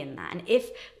joy in that. And if,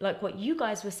 like what you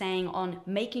guys were saying on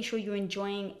making sure you're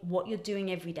enjoying what you're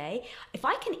doing every day, if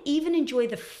I can even enjoy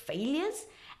the failures,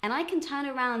 and I can turn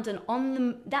around and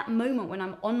that moment when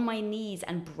I'm on my knees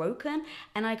and broken,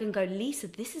 and I can go, Lisa,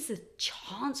 this is a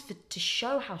chance to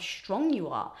show how strong you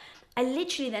are. I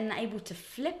literally then able to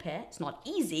flip it. It's not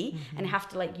easy, and have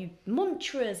to like you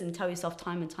mantras and tell yourself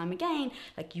time and time again,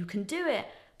 like you can do it.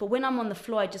 But when I'm on the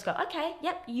floor, I just go, okay,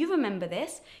 yep, you remember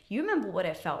this. You remember what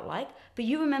it felt like, but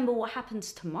you remember what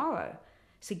happens tomorrow.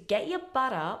 So get your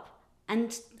butt up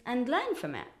and learn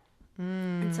from it.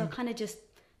 And so I kind of just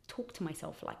talk to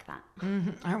myself like that.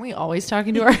 Aren't we always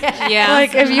talking to our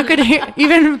like, if you could hear,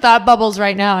 even thought bubbles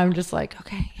right now, I'm just like,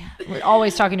 okay, yeah, we're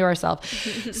always talking to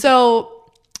ourselves.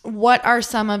 So what are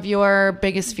some of your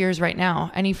biggest fears right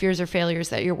now? Any fears or failures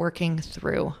that you're working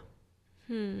through?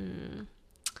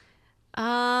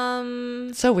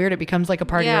 So weird, it becomes like a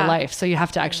part of your life, so you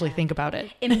have to actually think about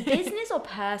it. In business or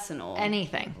personal?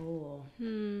 Anything.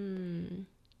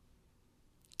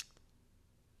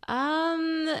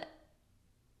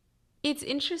 It's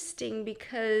interesting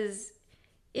because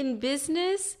in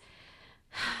business,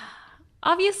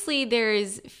 obviously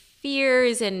there's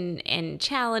fears and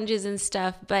challenges and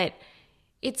stuff, but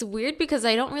it's weird because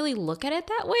I don't really look at it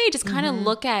that way. I just kind of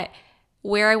look at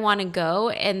where I want to go,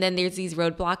 and then there's these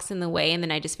roadblocks in the way, and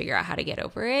then I just figure out how to get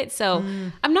over it. So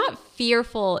I'm not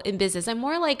fearful in business. I'm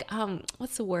more like,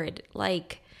 what's the word?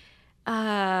 Like,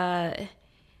 I'm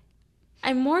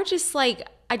more just like,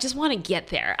 I just want to get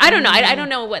there. I don't know. I don't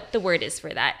know what the word is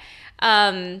for that.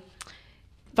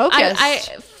 Focus. I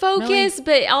focus,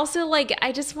 really? But also like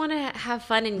I just want to have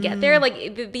fun and get there.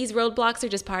 Like these roadblocks are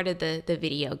just part of the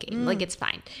video game. Like it's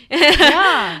fine.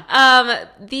 Yeah. I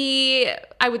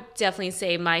would definitely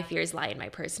say my fears lie in my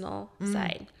personal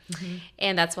side,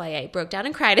 and that's why I broke down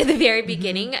and cried at the very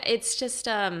beginning. It's just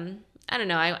I don't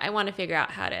know. I want to figure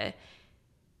out how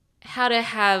to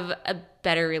have a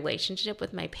better relationship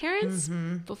with my parents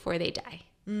before they die.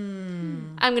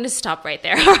 I'm gonna stop right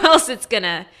there, or else it's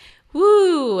gonna.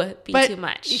 Be too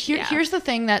much. Here's the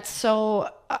thing that's so,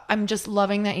 I'm just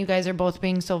loving that you guys are both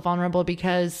being so vulnerable,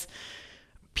 because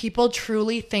people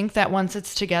truly think that once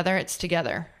it's together, it's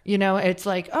together. You know, it's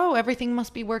like, oh, everything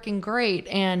must be working great.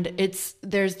 And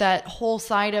there's that whole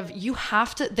side of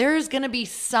there's going to be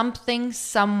something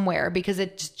somewhere, because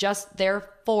it's just there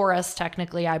for us,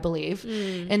 technically, I believe,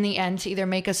 in the end, to either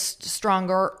make us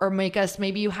stronger or make us,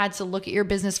 maybe you had to look at your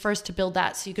business first to build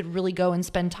that so you could really go and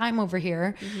spend time over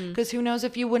here. Because who knows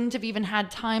if you wouldn't have even had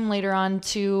time later on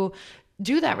to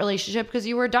do that relationship, because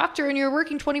you were a doctor and you were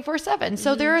working 24/7.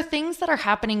 So there are things that are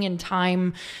happening in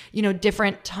time, you know,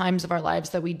 different times of our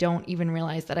lives that we don't even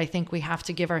realize, that I think we have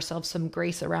to give ourselves some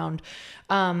grace around.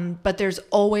 But there's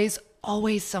always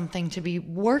something to be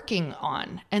working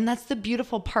on. And that's the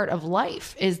beautiful part of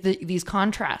life, is these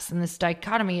contrasts and this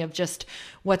dichotomy of just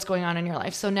what's going on in your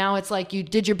life. So now it's like you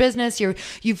did your business,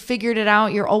 you've figured it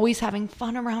out, you're always having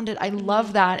fun around it. I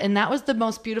love that. And that was the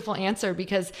most beautiful answer,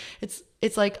 because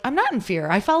it's like, I'm not in fear.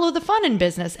 I follow the fun in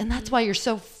business. And that's why you're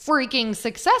so freaking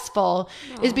successful,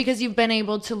 is because you've been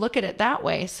able to look at it that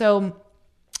way. So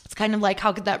it's kind of like,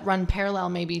 how could that run parallel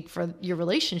maybe for your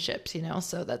relationships, you know?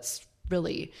 So that's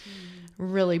really,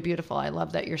 really beautiful. I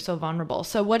love that you're so vulnerable.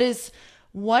 So is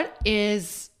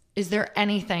there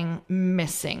anything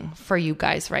missing for you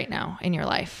guys right now in your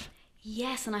life?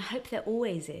 Yes, and I hope there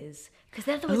always is.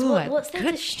 Because otherwise, what's there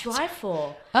to strive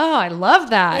for? Oh, I love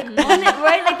that.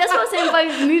 Right? Like, that's what I was saying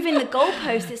by moving the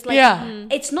goalpost. It's like,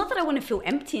 it's not that I want to feel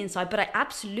empty inside, but I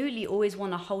absolutely always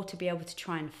want a hole to be able to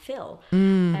try and fill.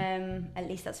 At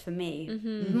least that's for me.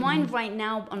 Mine right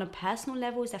now, on a personal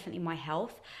level, is definitely my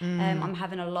health. I'm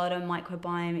having a lot of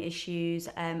microbiome issues.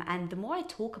 And the more I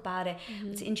talk about it,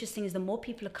 what's interesting is the more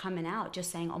people are coming out just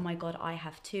saying, oh my God, I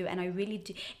have too. And I really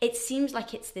do. It seems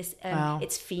like it's this,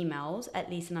 it's females at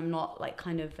least, and I'm not like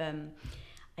kind of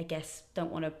I guess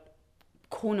don't want to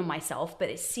corner myself, but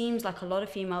it seems like a lot of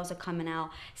females are coming out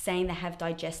saying they have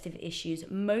digestive issues.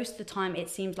 Most of the time it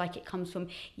seems like it comes from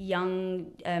young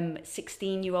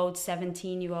 16-year-olds,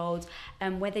 17-year-olds,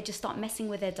 where they just start messing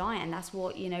with their diet. And that's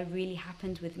what, you know, really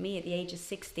happened with me at the age of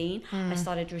 16. I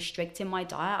started restricting my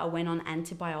diet. I went on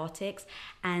antibiotics,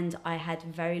 and I had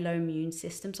very low immune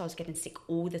system, so I was getting sick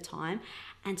all the time.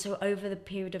 And so over the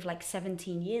period of like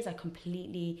 17 years, I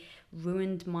completely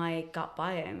ruined my gut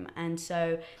biome. And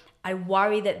so I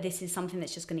worry that this is something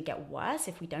that's just going to get worse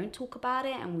if we don't talk about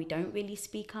it and we don't really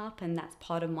speak up. And that's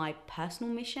part of my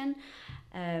personal mission.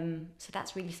 So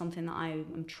that's really something that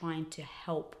I'm trying to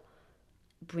help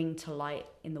bring to light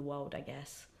in the world, I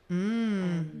guess.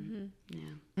 I'm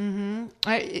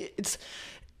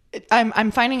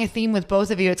finding a theme with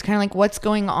both of you. It's kind of like what's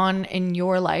going on in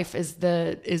your life is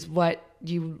what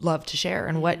you love to share,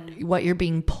 and what you're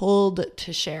being pulled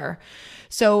to share.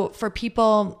 So for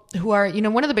people who are, you know,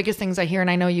 one of the biggest things I hear, and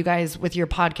I know you guys with your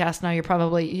podcast now, you're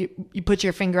probably, you put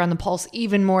your finger on the pulse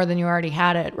even more than you already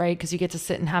had it, right? Because you get to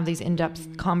sit and have these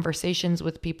in-depth conversations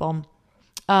with people.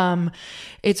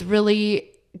 It's really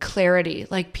clarity.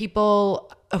 Like,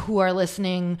 people who are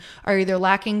listening are either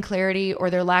lacking clarity or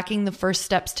they're lacking the first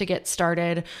steps to get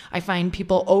started. I find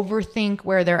people overthink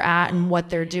where they're at and what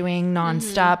they're doing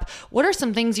nonstop. What are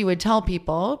some things you would tell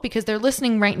people? Because they're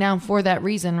listening right now for that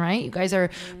reason, right? You guys are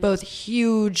both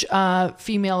huge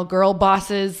female girl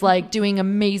bosses, like doing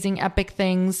amazing, epic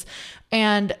things.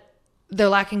 And they're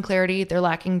lacking clarity. They're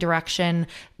lacking direction.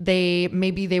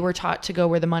 Maybe they were taught to go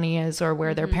where the money is, or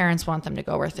where their parents want them to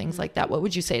go, or things like that. What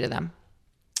would you say to them?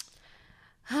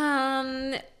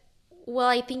 Well,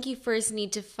 I think you first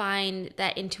need to find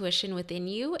that intuition within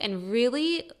you and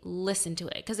really listen to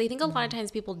it. Because I think a lot of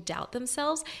times people doubt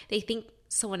themselves. They think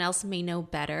someone else may know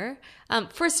better.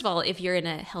 First of all, if you're in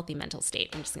a healthy mental state,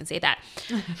 I'm just going to say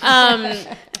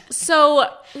that. So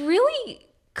really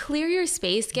clear your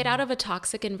space, get out of a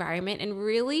toxic environment, and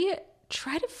really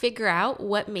try to figure out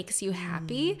what makes you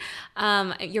happy.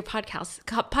 Your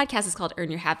podcast is called Earn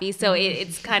Your Happy, so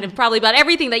it's kind of probably about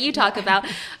everything that you talk about.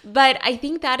 But I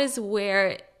think that is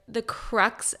where the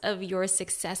crux of your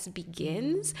success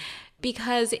begins,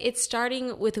 because it's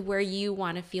starting with where you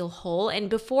want to feel whole, and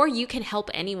before you can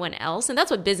help anyone else. And that's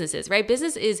what business is, right?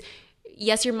 Business is,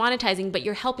 yes, you're monetizing, but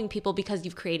you're helping people because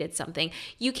you've created something.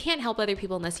 You can't help other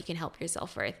people unless you can help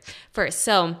yourself first.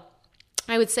 So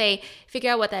I would say figure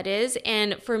out what that is.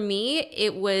 And for me,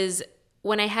 it was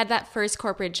when I had that first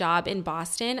corporate job in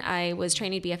Boston. I was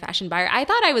training to be a fashion buyer. I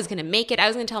thought I was going to make it. I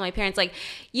was going to tell my parents, like,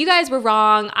 you guys were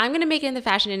wrong. I'm going to make it in the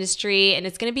fashion industry and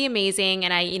it's going to be amazing.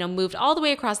 And I, moved all the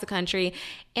way across the country,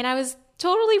 and I was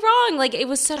totally wrong. Like, it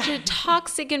was such a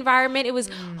toxic environment. It was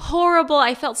horrible.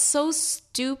 I felt so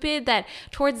stupid that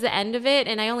towards the end of it,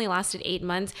 and I only lasted 8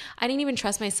 months, I didn't even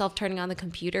trust myself turning on the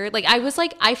computer. Like,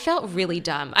 I felt really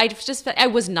dumb. I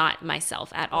was not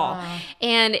myself at all.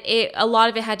 And a lot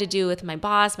of it had to do with my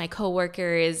boss, my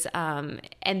coworkers, and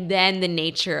then the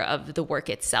nature of the work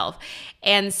itself.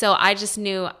 And so I just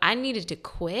knew I needed to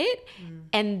quit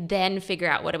and then figure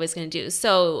out what I was going to do.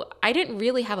 So I didn't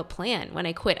really have a plan when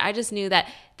I quit. I just knew that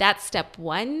that's step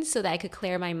one, so that I could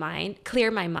clear my mind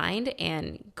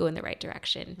and go in the right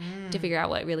direction to figure out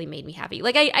what really made me happy.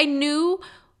 Like, I knew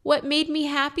what made me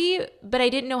happy, but I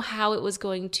didn't know how it was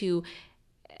going to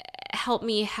help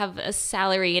me have a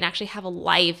salary and actually have a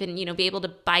life and, be able to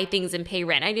buy things and pay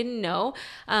rent. I didn't know,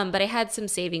 but I had some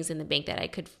savings in the bank that I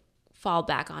could fall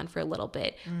back on for a little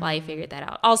bit while I figured that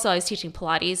out. Also, I was teaching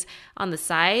Pilates on the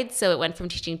side, so it went from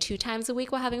teaching 2 times a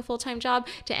week while having a full-time job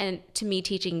to me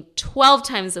teaching 12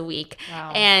 times a week.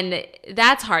 Wow. And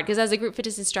that's hard, because as a group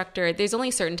fitness instructor, there's only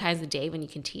certain times of the day when you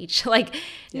can teach, like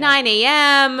 9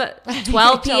 a.m.,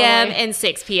 12 p.m., and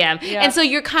 6 p.m. Yeah. And so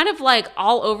you're kind of like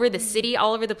all over the city,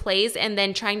 all over the place, and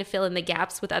then trying to fill in the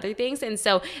gaps with other things. And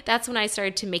so that's when I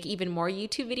started to make even more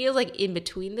YouTube videos, like in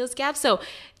between those gaps. So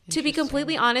to be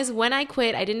completely honest, when I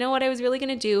quit, I didn't know what I was really going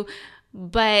to do,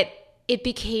 but it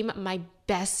became my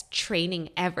best training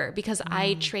ever, because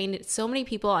I trained so many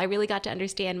people. I really got to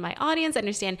understand my audience,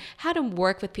 understand how to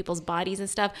work with people's bodies and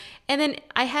stuff. And then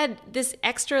I had this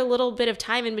extra little bit of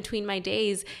time in between my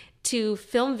days to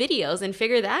film videos and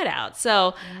figure that out.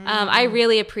 So I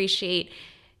really appreciate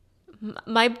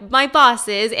my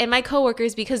bosses and my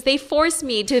coworkers, because they forced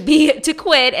me to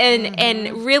quit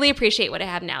and really appreciate what I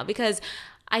have now. Because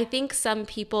I think some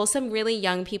really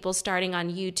young people starting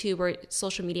on YouTube or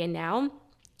social media now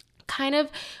kind of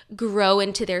grow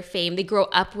into their fame. They grow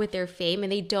up with their fame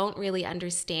and they don't really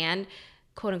understand,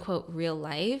 quote unquote, real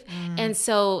life. And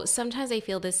so sometimes I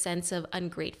feel this sense of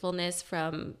ungratefulness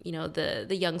from, the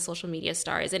young social media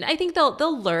stars. And I think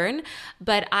they'll learn,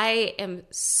 but I am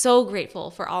so grateful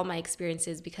for all my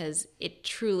experiences, because it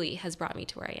truly has brought me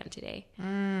to where I am today.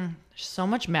 There's so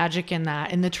much magic in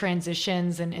that, in the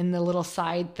transitions and in the little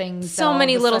side things. So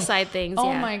many little side things.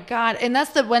 Oh my God. And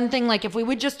that's the one thing, like,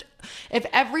 if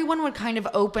everyone would kind of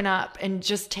open up and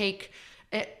just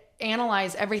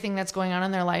analyze everything that's going on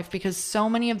in their life, because so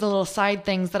many of the little side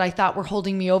things that I thought were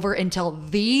holding me over until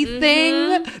the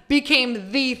thing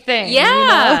became the thing.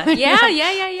 Yeah. Yeah.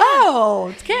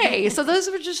 Oh, okay. So those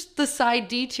were just the side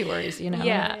detours,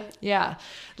 Yeah.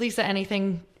 Lisa,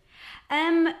 anything?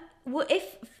 Well,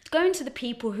 if going to the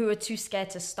people who are too scared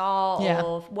to start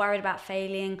or worried about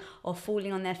failing or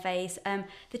falling on their face,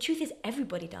 the truth is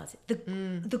everybody does it.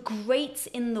 The greats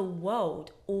in the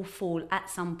world all fall at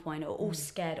some point, or all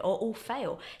scared, or all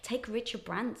fail. Take Richard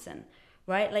Branson,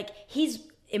 right? Like, he's,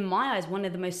 in my eyes, one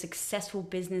of the most successful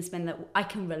businessmen that I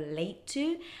can relate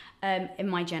to in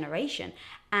my generation.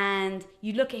 And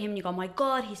you look at him and you go, oh my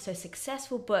God, he's so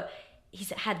successful, but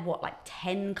he's had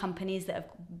 10 companies that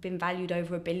have been valued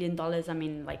over $1 billion. I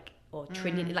mean, or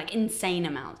trillion, insane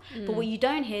amounts. But what you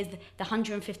don't hear is the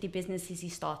 150 businesses he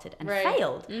started and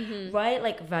failed, right?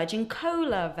 Like Virgin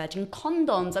Cola, Virgin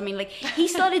Condoms. I mean, he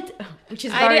started, which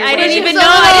is very I didn't even know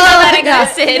that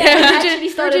existed. He actually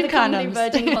started the company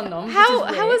Virgin Condoms.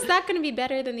 How is that going to be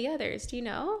better than the others? Do you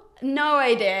know? No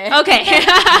idea. Okay.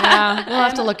 Yeah, we'll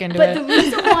have to look into it. But the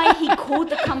reason why he called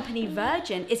the company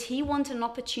Virgin is he wanted an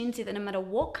opportunity that no matter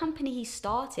what company he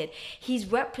started, he's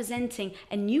representing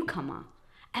a newcomer.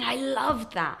 And I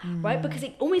loved that, right? Because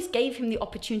it almost gave him the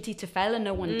opportunity to fail and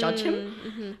no one judge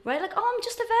him, right? Like, oh, I'm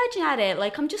just a virgin at it.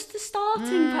 Like, I'm just a starting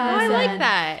person. I like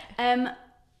that.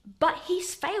 But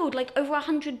he's failed like over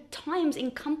 100 times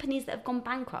in companies that have gone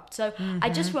bankrupt. So I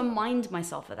just remind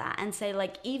myself of that and say,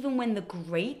 like, even when the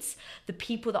greats, the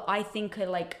people that I think are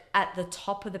like at the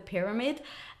top of the pyramid,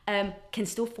 can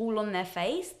still fall on their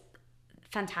face,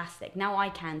 fantastic. Now I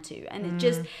can too. And it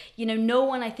just, you know, no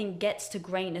one I think gets to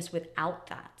greatness without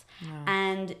that. Yeah.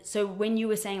 And so when you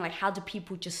were saying, like, how do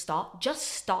people just start? Just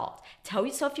start. Tell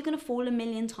yourself you're going to fall a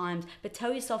million times, but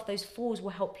tell yourself those falls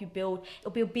will help you build.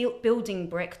 It'll be a building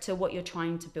brick to what you're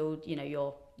trying to build, you know,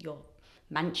 your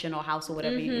mansion or house or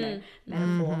whatever, you know,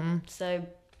 metaphor. So...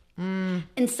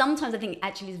 And sometimes I think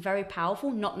actually it's very powerful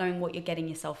not knowing what you're getting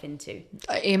yourself into.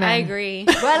 Amen. I agree.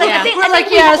 Well, like, I think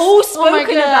we've all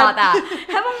spoken about that.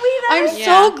 Haven't we though? I'm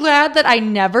so glad that I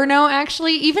never know,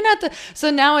 actually, even at the, so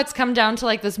now it's come down to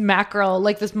like this macro,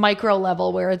 like this micro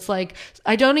level where it's like,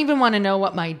 I don't even want to know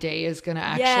what my day is going to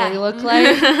actually look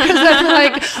like. Because I'm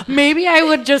like, maybe I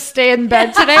would just stay in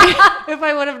bed today if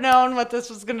I would have known what this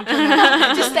was going to turn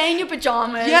out. Just stay in your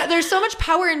pajamas. Yeah, there's so much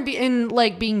power in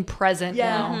like being present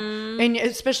now. And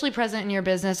especially present in your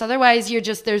business. Otherwise, you're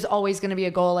just, there's always going to be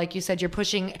a goal. Like you said, you're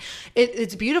pushing,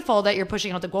 it's beautiful that you're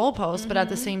pushing out the goalpost, but at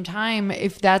the same time,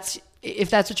 if that's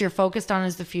what you're focused on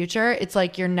is the future, it's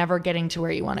like you're never getting to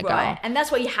where you want to go. And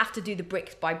that's why you have to do the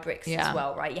bricks by bricks as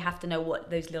well, right? You have to know what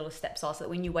those little steps are so that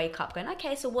when you wake up going,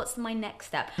 okay, so what's my next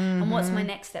step? And what's my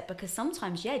next step? Because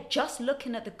sometimes, just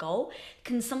looking at the goal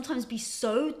can sometimes be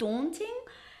so daunting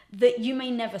that you may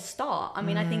never start. I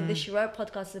mean, I think the Sherioc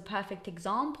podcast is a perfect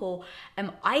example.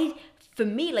 For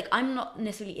me, like, I'm not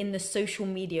necessarily in the social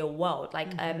media world, like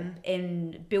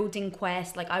in building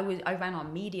Quest, like I ran our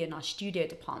media in our studio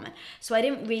department. So I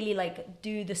didn't really like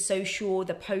do the social,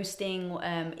 the posting,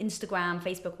 Instagram,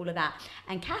 Facebook, all of that.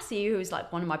 And Cassey, who's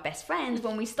like one of my best friends,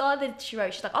 when we started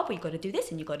Sherioc, she's like, oh, well, you got to do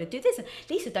this and you got to do this. And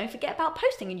Lisa, don't forget about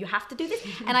posting and you have to do this.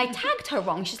 And I tagged her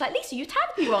wrong. She's like, Lisa, you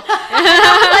tagged me wrong. And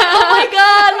I was like, oh my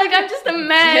God, like I'm just a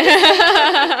mess.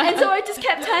 And so I just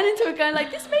kept turning to her going like,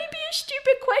 this may be a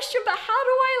stupid question, but how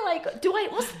do I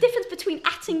what's the difference between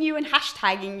 @ing you and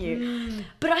hashtagging you?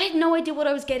 But I had no idea what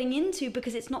I was getting into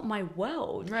because it's not my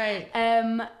world. Right.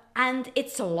 And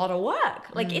it's a lot of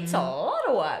work. Like, it's a lot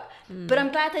of work. But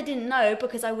I'm glad I didn't know,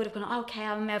 because I would have gone, okay,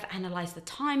 I may have analyzed the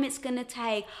time it's going to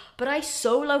take. But I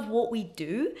so love what we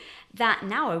do that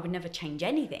now I would never change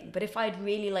anything. But if I'd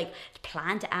really like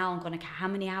planned it out and gone, okay, how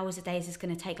many hours a day is this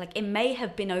going to take? Like, it may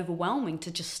have been overwhelming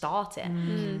to just start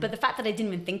it. But the fact that I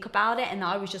didn't even think about it, and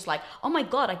I was just like, oh my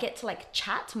God, I get to like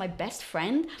chat to my best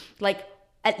friend, like,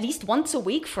 at least once a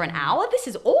week for an hour. This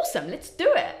is awesome. Let's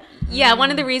do it. Yeah,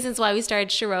 one of the reasons why we started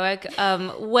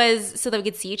Sherioc was so that we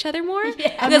could see each other more.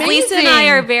 Yeah. Because Lisa and I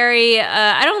are very,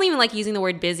 I don't even like using the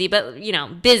word busy, but, you know,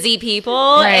 busy people.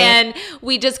 Right. And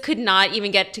we just could not even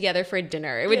get together for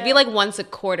dinner. It would be like once a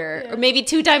quarter or maybe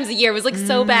 2 times a year. It was like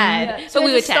so bad. Yeah. So but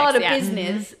we would start text. a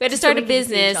business. We had to start a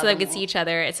business so that we could see each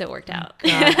other. And so it worked out.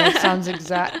 God, that sounds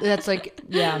that's like,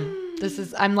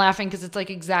 I'm laughing because it's like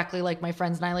exactly like my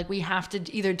friends and I, like, we have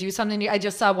to either do something. I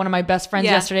just saw one of my best friends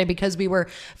yesterday because we were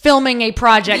filming a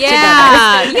project together.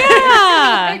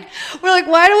 Yeah. We're like,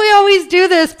 why do we always do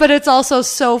this? But it's also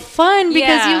so fun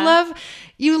because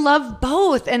you love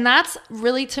both. And that's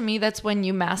really, to me, that's when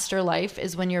you master life,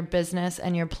 is when your business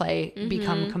and your play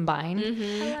become combined.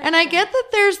 And I get that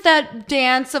there's that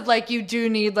dance of like, you do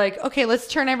need like, okay, let's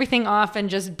turn everything off and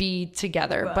just be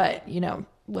together. Right. But, you know,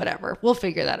 whatever, we'll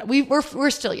figure that out. We're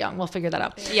still young. We'll figure that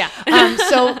out. Yeah.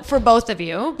 So for both of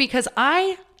you, because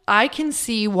I can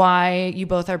see why you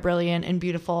both are brilliant and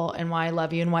beautiful, and why I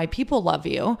love you and why people love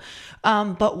you.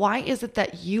 But why is it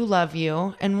that you love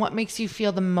you, and what makes you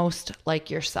feel the most like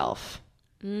yourself?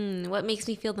 What makes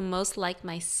me feel the most like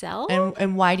myself?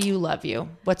 And why do you love you?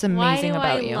 What's amazing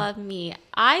about you? Why do I love me?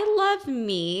 I love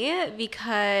me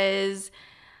because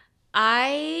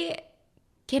I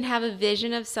can have a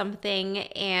vision of something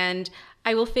and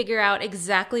I will figure out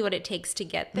exactly what it takes to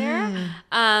get there.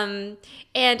 And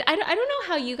I don't know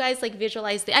how you guys like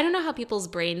visualize I don't know how people's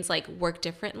brains like work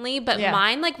differently, but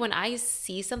mine, like when I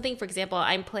see something, for example,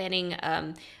 I'm planning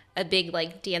a big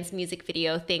like dance music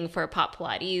video thing for Pop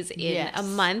Pilates in a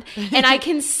month, and I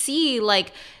can see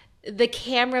like the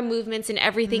camera movements and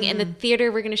everything and the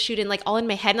theater we're going to shoot in, like all in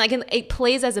my head. And it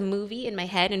plays as a movie in my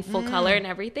head in full color and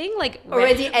everything, like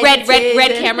red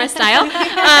camera style.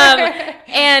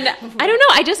 And I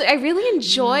don't know, I really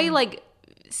enjoy like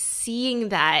seeing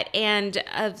that. And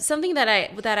something that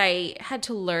I had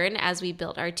to learn as we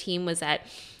built our team was that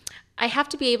I have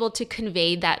to be able to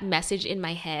convey that message in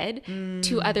my head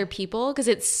to other people because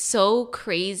it's so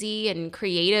crazy and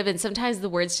creative. And sometimes the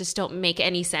words just don't make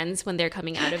any sense when they're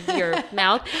coming out of your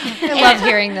mouth. I love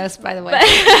hearing this, by the way.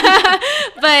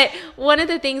 But one of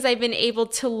the things I've been able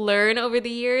to learn over the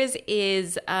years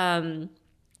is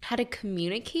how to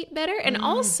communicate better and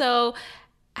also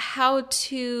how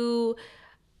to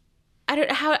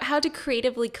how to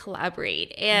creatively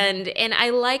collaborate. And I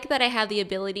like that I have the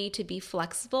ability to be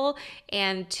flexible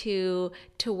and to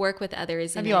work with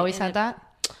others. Have you always had that?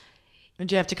 Or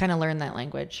did you have to kind of learn that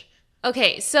language?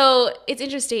 Okay, so it's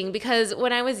interesting because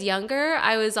when I was younger,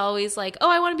 I was always like, oh,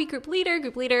 I want to be group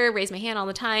leader, raise my hand all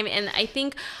the time. And I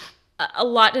think a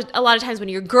lot of times when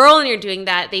you're a girl and you're doing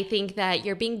that, they think that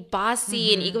you're being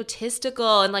bossy and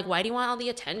egotistical and like, why do you want all the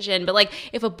attention? But like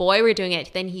if a boy were doing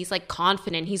it, then he's like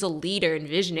confident, he's a leader and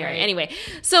visionary. Right. Anyway,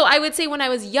 so I would say when I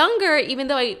was younger, even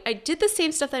though I did the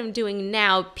same stuff that I'm doing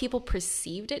now, people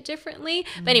perceived it differently.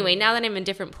 But anyway, now that I'm in a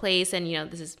different place and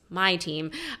this is my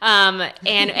team,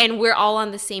 and we're all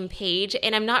on the same page,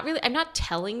 and I'm not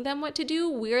telling them what to do.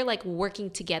 We're like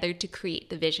working together to create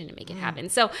the vision and make it happen.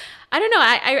 So I don't know.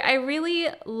 I really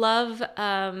love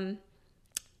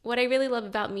what I really love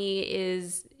about me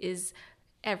is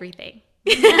everything.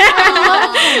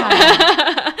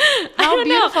 How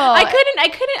beautiful. I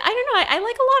don't know. I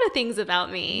like a lot of things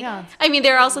about me. Yeah. I mean,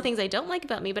 there are also things I don't like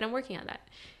about me, but I'm working on that.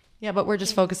 Yeah, but we're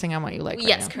just focusing on what you like right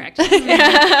Yes, now. correct.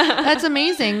 That's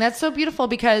amazing. That's so beautiful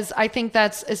because I think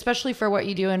that's especially for what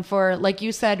you do and for, like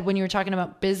you said, when you were talking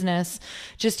about business,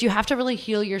 just you have to really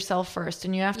heal yourself first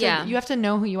and you have to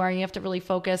know who you are. You have to really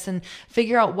focus and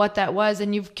figure out what that was.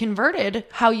 And you've converted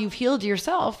how you've healed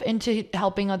yourself into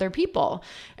helping other people.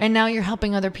 And now you're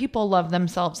helping other people love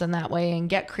themselves in that way and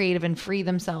get creative and free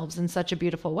themselves in such a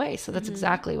beautiful way. So that's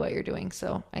exactly what you're doing.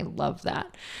 So I love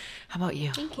that. How about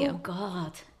you? Thank you. Oh,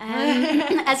 God.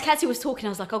 As Cassey was talking, I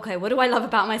was like, okay, what do I love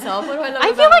about myself? What do I love I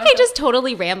about feel like myself? I just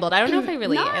totally rambled. I don't know if I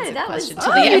really answered the that was- question oh,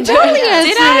 to the You end. totally answered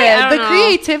Did I? it. I The don't know.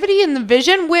 creativity and the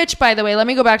vision, which, by the way, let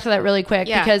me go back to that really quick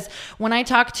because when I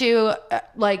talk to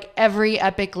like every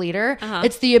epic leader,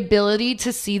 it's the ability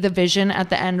to see the vision at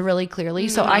the end really clearly.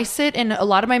 So I sit and a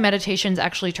lot of my meditations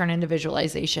actually turn into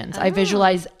visualizations. I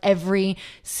visualize every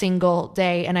single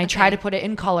day and I try to put it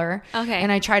in color. Okay.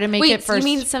 And I try to make Wait, it first. you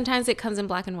mean sometimes it comes in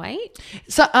black and white?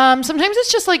 So sometimes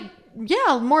it's just like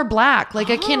more black. Like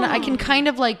I can kind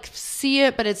of like see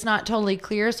it, but it's not totally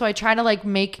clear. So I try to like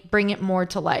bring it more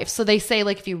to life. So they say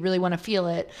like if you really want to feel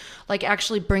it, like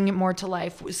actually bring it more to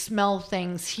life, smell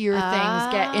things, hear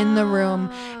things, get in the room,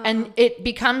 and it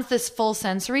becomes this full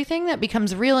sensory thing that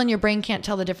becomes real, and your brain can't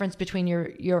tell the difference between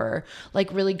your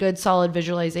like really good solid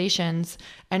visualizations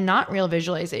and not real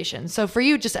visualizations. So for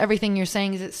you, just everything you're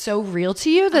saying is it's so real to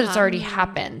you that it's already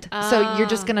happened. So you're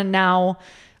just gonna now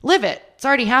live it. It's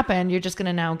already happened. You're just going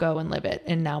to now go and live it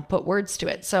and now put words to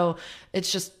it. So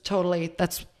it's just totally,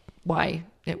 that's why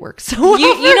it works so well.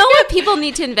 You know what people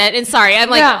need to invent? And sorry, I'm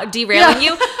like derailing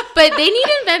you, but they need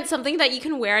to invent something that you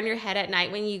can wear on your head at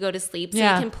night when you go to sleep so you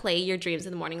can play your dreams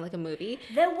in the morning like a movie.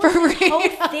 There was a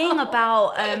whole thing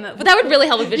about... but that would really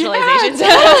help with visualizations. There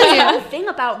was a whole thing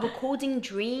about recording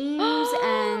dreams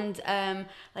and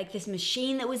like this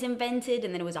machine that was invented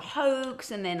and then it was a hoax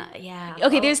and then,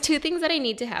 Okay, there's two things that I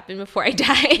need to happen before I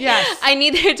die. Yes. I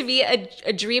need there to be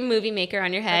a dream movie maker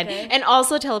on your head and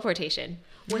also teleportation.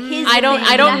 Well, I don't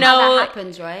know how that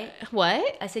happens, right?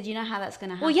 What? I said, you know how that's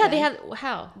going to happen. Well, yeah, they have.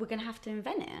 How? We're going to have to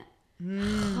invent it.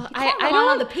 I don't don't.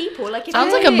 on the people. Like if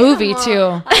Sounds you- like a movie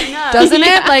too, I know. doesn't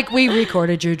it? Like we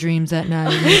recorded your dreams at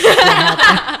night.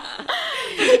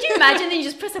 Could you imagine that you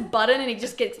just press a button and it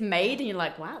just gets made and you're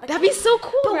like, wow. That'd be so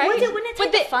cool, But right? wouldn't it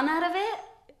take the fun out of it?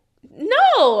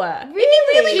 No,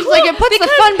 really She's like, it puts the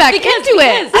fun back into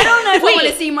it. I don't know if I want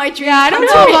to see my dreams. Yeah, I don't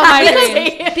come know true. about my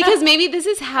dreams. because maybe this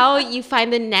is how you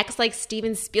find the next like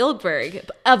Steven Spielberg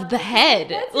of the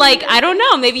head. Like I don't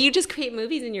know, maybe you just create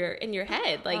movies in your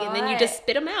head, like, and then you just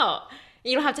spit them out.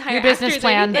 You don't have to hire Your business actors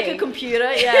plan. or Like a anything.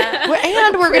 computer, yeah.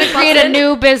 And we're going to create a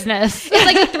new business. It's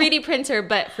like a 3D printer,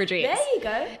 but for dreams. There you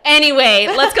go. Anyway,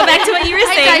 let's go back to what you were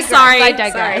saying. I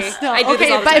digress. Sorry. No, I do this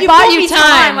okay, all the but time. it bought you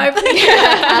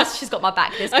time. She's got my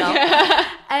back, this girl.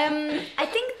 I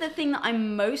think the thing that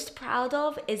I'm most proud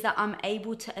of is that I'm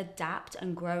able to adapt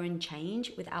and grow and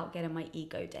change without getting my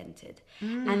ego dented.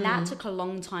 And that took a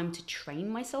long time to train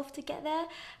myself to get there.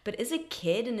 But as a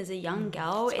kid and as a young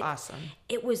girl, awesome.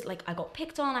 It was like I got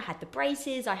picked on. I had the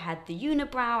braces. I had the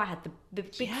unibrow. I had the big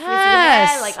frizzy Yes.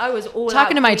 hair. Like I was all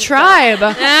Talking out to my freak tribe. girl.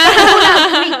 All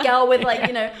out freak girl with like,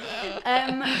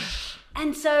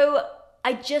 and so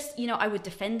I just, I would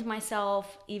defend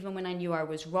myself even when I knew I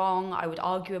was wrong. I would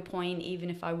argue a point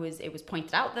even if it was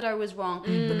pointed out that I was wrong,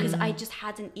 because I just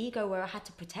had an ego where I had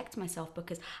to protect myself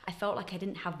because I felt like I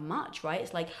didn't have much, right?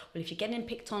 It's like, well, if you're getting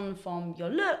picked on from your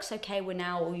looks, okay, well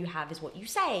now all you have is what you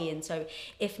say. And so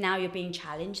if now you're being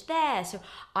challenged there. So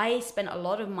I spent a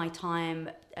lot of my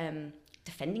time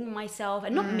defending myself,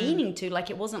 and not meaning to, like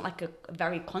it wasn't like a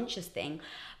very conscious thing,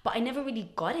 but I never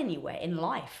really got anywhere in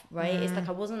life, right? It's like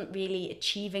I wasn't really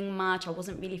achieving much. I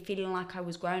wasn't really feeling like I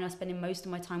was growing. I was spending most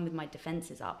of my time with my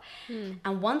defenses up.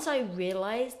 And once I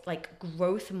realized like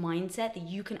growth mindset, that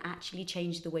you can actually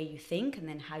change the way you think, and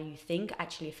then how you think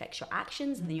actually affects your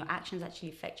actions, and then your actions actually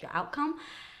affect your outcome,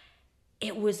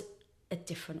 it was a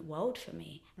different world for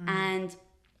me. And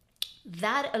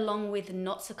that, along with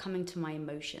not succumbing to my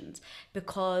emotions,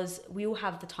 because we all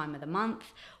have the time of the month,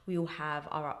 we all have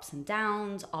our ups and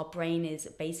downs. Our brain is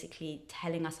basically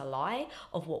telling us a lie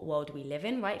of what world we live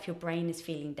in, right? If your brain is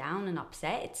feeling down and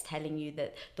upset, it's telling you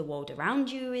that the world around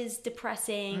you is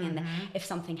depressing. And if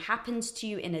something happens to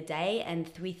you in a day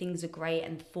and 3 things are great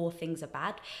and 4 things are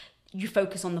bad, you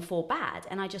focus on the 4 bad.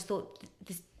 And I just thought,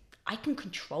 I can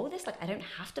control this. Like, I don't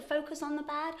have to focus on the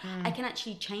bad. I can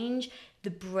actually change the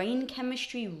brain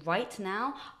chemistry right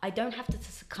now. I don't have to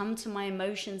succumb to my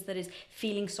emotions, that is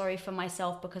feeling sorry for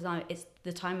myself because it's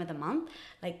the time of the month.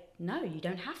 Like, no, you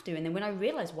don't have to. And then when I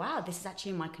realized, wow, this is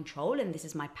actually in my control and this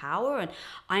is my power, and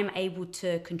I'm able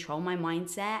to control my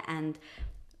mindset. And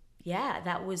yeah,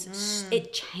 that was,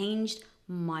 it changed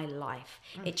my life.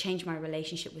 It changed my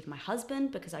relationship with my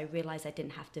husband, because I realized I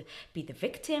didn't have to be the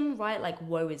victim, right? Like,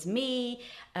 woe is me.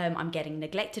 I'm getting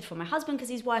neglected for my husband because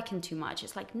he's working too much.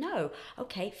 It's like, no,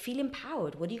 okay, feel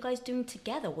empowered. What are you guys doing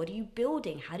together? What are you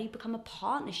building? How do you become a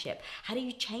partnership? How do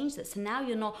you change that? So now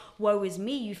you're not woe is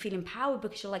me. You feel empowered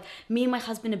because you're like, me and my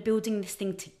husband are building this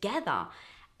thing together,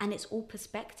 and it's all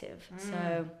perspective.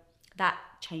 So that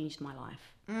changed my life.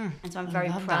 And so I'm very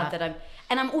proud that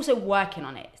I'm also working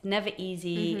on it. It's never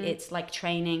easy. It's like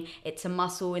training. It's a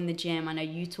muscle in the gym. I know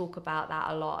you talk about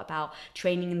that a lot, about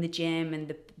training in the gym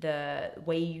and the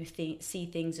way you see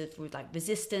things with like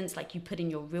resistance, like you put in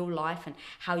your real life, and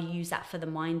how you use that for the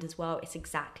mind as well. It's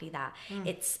exactly that.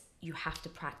 You have to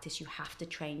practice, you have to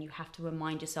train, you have to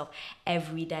remind yourself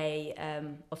every day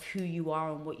of who you are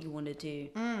and what you want to do.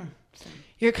 So.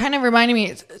 You're kind of reminding me,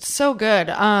 it's so good.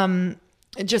 I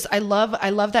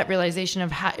love that realization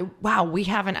of how, wow, we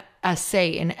have a say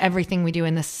in everything we do.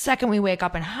 And the second we wake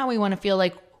up and how we want to feel,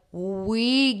 like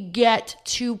we get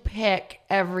to pick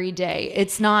every day.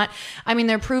 It's not, I mean,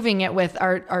 they're proving it with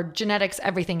our genetics,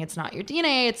 everything. It's not your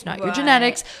DNA. It's not your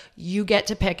genetics. You get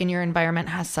to pick, and your environment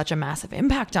has such a massive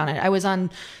impact on it. I was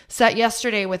on set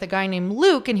yesterday with a guy named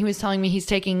Luke, and he was telling me he's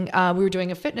taking, we were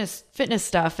doing a fitness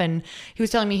stuff, and he was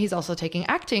telling me he's also taking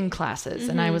acting classes.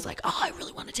 And I was like, oh, I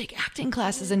really want to take acting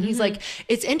classes. And he's like,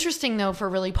 it's interesting though, for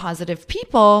really positive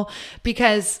people,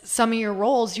 because some of your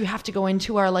roles you have to go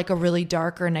into are like a really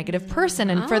dark or negative person.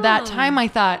 And for that time I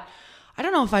thought, I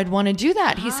don't know if I'd want to do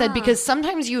that. He said, because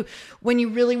sometimes when you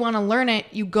really want to learn it,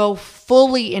 you go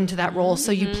fully into that role.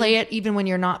 So you play it even when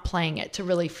you're not playing it to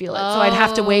really feel it. So I'd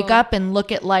have to wake up and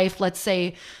look at life. Let's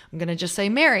say, I'm going to just say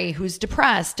Mary, who's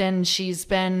depressed, and she's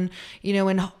been,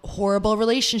 in horrible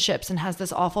relationships and has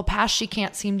this awful past she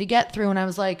can't seem to get through. And I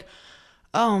was like,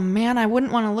 oh man, I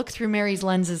wouldn't want to look through Mary's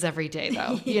lenses every day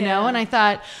though, And I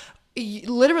thought,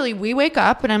 literally, we wake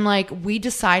up and I'm like, we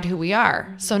decide who we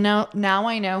are. So now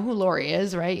I know who Lori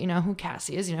is, right? You know who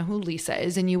Cassey is, you know who Lisa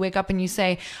is. And you wake up and you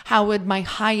say, how would my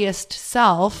highest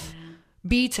self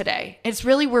be today? It's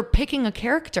really, we're picking a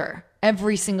character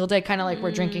every single day, kind of like we're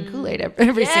drinking Kool-Aid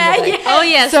every single day. Oh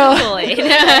yes, so, Kool-Aid. So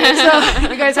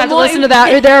you guys have to listen to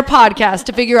that or their podcast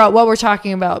to figure out what we're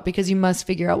talking about, because you must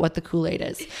figure out what the Kool-Aid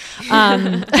is.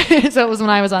 So it was when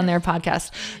I was on their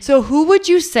podcast. So who would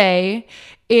you say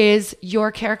is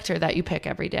your character that you pick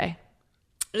every day?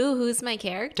 Ooh, who's my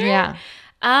character? Yeah.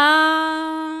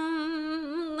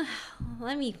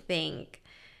 Let me think.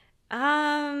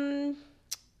 Can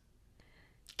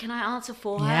I answer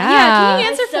for her? Yeah, can you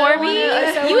answer for me?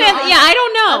 I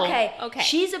don't know. Okay.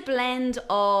 She's a blend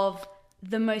of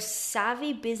the most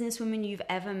savvy businesswoman you've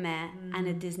ever met and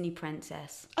a Disney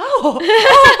princess.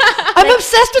 I'm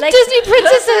obsessed with Disney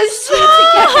princesses.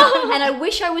 And I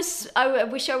wish I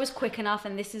was quick enough.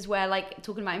 And this is where, like,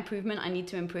 talking about improvement, I need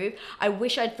to improve. I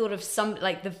wish I'd thought of some,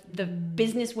 like, the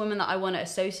businesswoman that I want to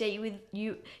associate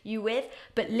you with.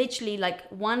 But literally, like,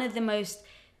 one of the most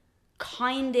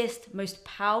kindest, most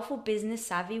powerful business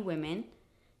savvy women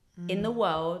in the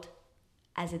world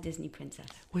as a Disney princess.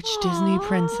 Which Disney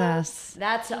princess?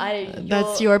 That's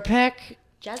your pick?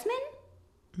 Jasmine?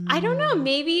 I don't know,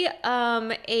 maybe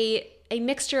a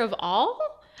mixture of all.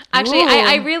 Actually,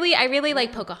 I really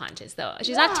like Pocahontas though.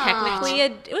 She's not technically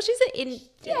she's a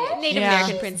Native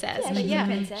American princess,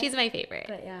 but she's my favorite.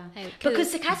 But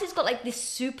because Cassie's got like this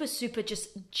super just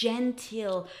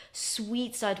gentle,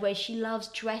 sweet side where she loves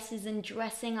dresses and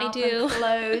dressing up and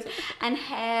clothes and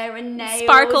hair and nails,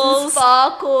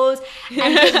 sparkles.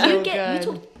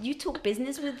 And you talk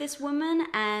business with this woman,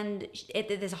 and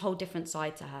there's a whole different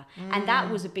side to her. And that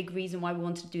was a big reason why we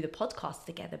wanted to do the podcast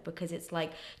together, because it's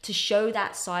like to show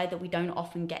that side that we don't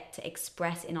often get to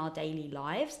express in our daily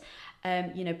lives.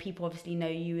 People obviously know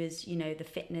you as, the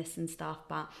fitness and stuff,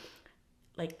 but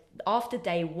like after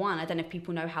day one, I don't know if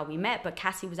people know how we met, but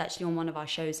Cassey was actually on one of our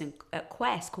shows at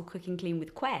Quest called Cooking Clean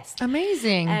with Quest.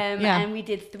 Amazing. And we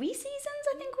did 3 seasons,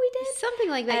 I think we did. Something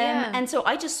like that, And so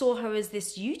I just saw her as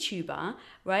this YouTuber,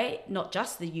 right? Not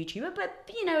just the YouTuber, but,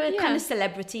 a kind of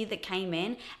celebrity that came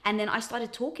in. And then I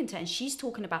started talking to her, and she's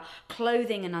talking about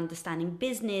clothing and understanding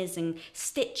business and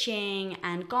stitching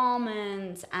and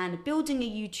garments and building a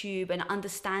YouTube and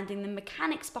understanding the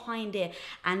mechanics behind it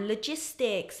and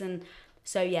logistics. And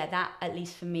so, that at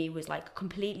least for me was like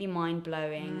completely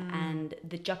mind-blowing. And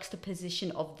the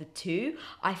juxtaposition of the two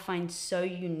I find so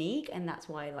unique, and that's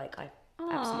why I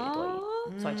absolutely adore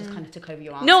you. So I just kind of took over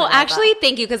your answer. No, actually,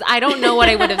 thank you, because I don't know what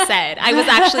I would have said. I was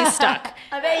actually stuck.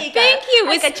 Oh, there you go. Thank you.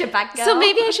 I got your back, girl. So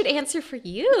maybe I should answer for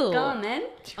you. Go on, then.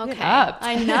 Okay.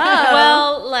 I know.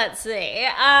 Well, let's see.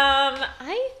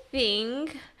 I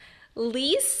think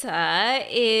Lisa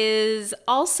is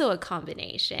also a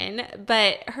combination,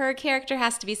 but her character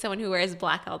has to be someone who wears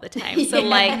black all the time. So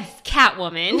like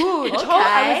Catwoman. Ooh,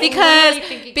 okay.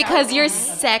 Because you're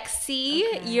sexy,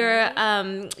 you're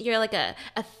like a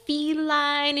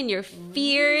feline, and you're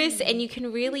fierce, and you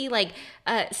can really like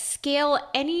scale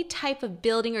any type of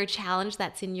building or challenge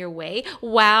that's in your way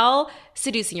while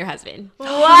seducing your husband. Wow.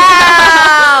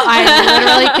 I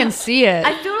literally can see it.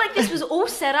 I feel like this was all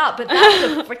set up, but that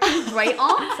was a freaking great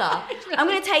answer. I'm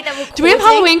going to take that recording. Do we have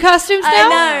Halloween costumes now?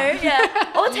 I know,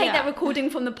 yeah. Or take that recording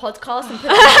from the podcast and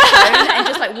put it on my phone and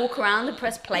just like walk around and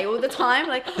press play all the time.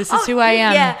 Like, this is who I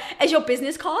am. Yeah, as your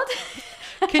business card.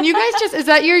 Can you guys is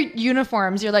that your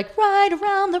uniforms? You're like, ride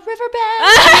around the riverbed.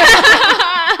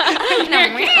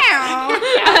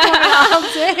 I'll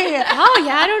say it. Oh,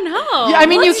 yeah, I don't know. Yeah, I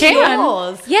mean, What's you can.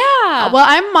 yours? Yeah. Well,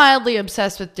 I'm mildly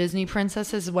obsessed with Disney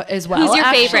princesses as well. Who's your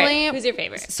actually. favorite? Who's your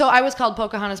favorite? So I was called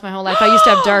Pocahontas my whole life. I used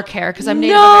to have dark hair because I'm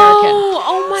Native No! American.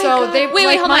 Oh my So God. they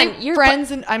Wait, hold my on. You're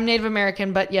friends and I'm Native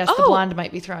American, but yes, the Oh. blonde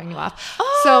might be throwing you off.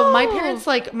 Oh. So my parents,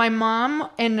 like my mom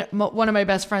and one of my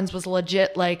best friends was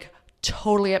legit like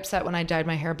totally upset when I dyed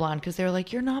my hair blonde because they were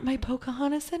like, "You're not my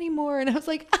Pocahontas anymore," and I was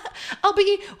like, "I'll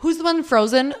be who's the one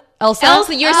Frozen? Elsa?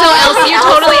 Elsa, you're so Elsa. You're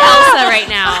totally Elsa right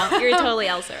now. You're totally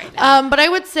Elsa right now. But I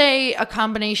would say a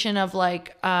combination of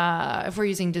like, if we're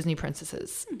using Disney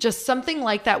princesses, just something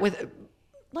like that with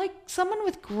like someone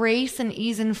with grace and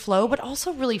ease and flow, but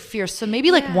also really fierce. So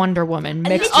maybe like Wonder Woman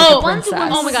mixed with a princess.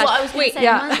 Oh my gosh! Wait,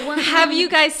 Wonder have you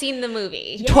guys seen the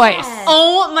movie? Yes. Twice.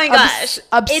 Oh my gosh!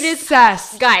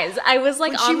 Obsessed. Guys, I was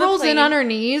like When on she the rolls plane. in on her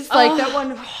knees, like that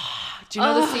one. Do you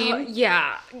know the scene?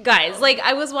 Yeah, guys, like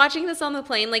I was watching this on the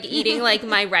plane, like eating like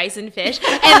my rice and fish,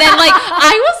 and then like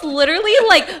I was literally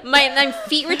like my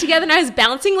feet were together and I was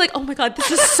bouncing like, oh my god, this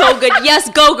is so good. Yes,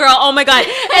 go girl. Oh my god.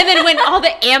 And then when all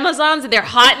the Amazons and their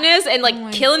hotness and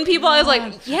like killing people, I was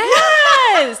like,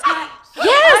 yes. Yes,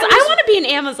 I want to be an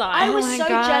Amazon. I was so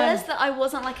God. jealous that I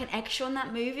wasn't like an extra in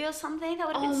that movie or something. That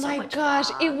would have been so much fun.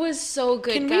 it was so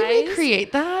good, Can guys. we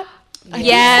recreate that?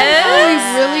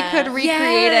 Yes. We really could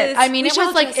recreate it. I mean, We it should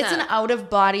was like, dress it's an up. out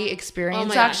of body experience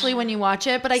my gosh. actually when you watch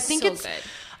it. But I think So it's, good.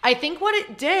 I think what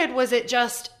it did was it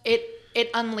just, it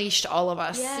unleashed all of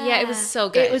us. Yeah, it was so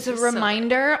good. It was a so good.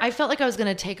 reminder. I felt like I was going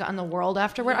to take on the world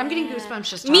afterward. I'm getting goosebumps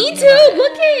just talking Me about too. it.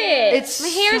 Look at it. It's my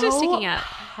hair is just so sticking up.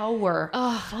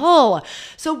 powerful.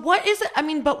 So what is it? I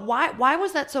mean, but why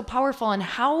was that so powerful? And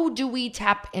how do we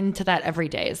tap into that every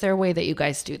day? Is there a way that you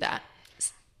guys do that?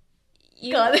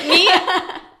 Me?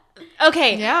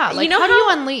 Okay. Yeah. Like, you know how do you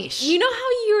unleash? You know how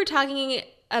you were talking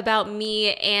about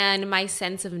me and my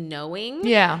sense of knowing?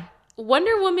 Yeah.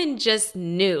 Wonder Woman just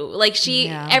knew. Like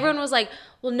everyone was like,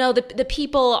 well, no, the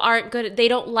people aren't good. They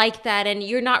don't like that. And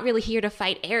you're not really here to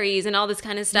fight Ares and all this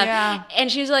kind of stuff. Yeah.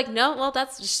 And she was like, no, well,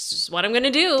 that's just what I'm going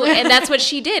to do. And that's what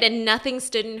she did. And nothing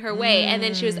stood in her way. And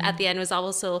then she was at the end was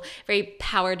also very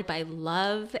powered by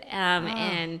love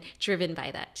and driven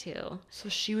by that too. So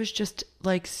she was just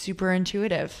like super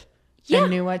intuitive Yeah.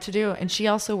 and knew what to do. And she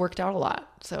also worked out a lot.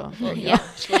 So yeah,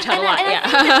 she'll tell a lot. I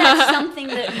think that's something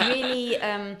that really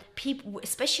people,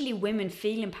 especially women,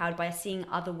 feel empowered by seeing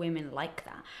other women like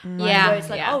that. Right? Yeah, where it's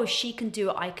like, yeah. oh, if she can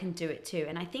do it, I can do it too.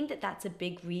 And I think that that's a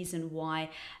big reason why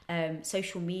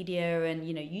social media and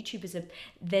YouTubers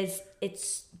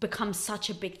it's become such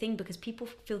a big thing, because people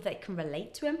feel they can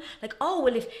relate to him. Like, oh,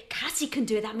 well, if Cassey can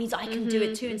do it, that means I can do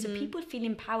it too. And so people feel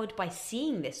empowered by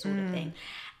seeing this sort of thing.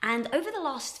 And over the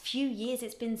last few years,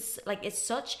 it's been like, it's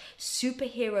such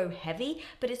superhero heavy,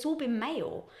 but it's all been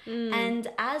male. And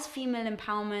as female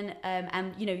empowerment,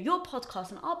 and your podcast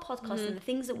and our podcast and the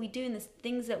things that we do and the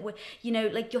things that we're,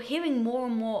 like, you're hearing more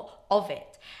and more of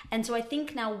it. And so I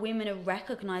think now women are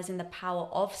recognizing the power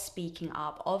of speaking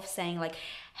up, of saying like,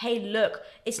 hey, look,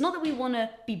 it's not that we want to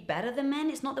be better than men.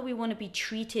 It's not that we want to be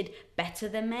treated better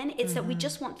than men. It's that we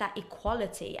just want that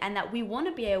equality, and that we want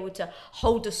to be able to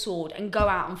hold a sword and go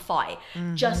out and fight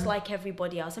just like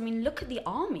everybody else. I mean, look at the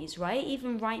armies, right?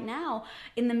 Even right now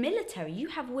in the military, you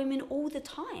have women all the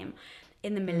time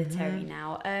in the military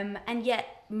now. And yet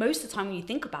most of the time when you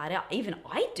think about it, even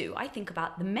I think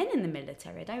about the men in the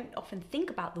military. I don't often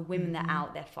think about the women that are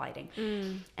out there fighting.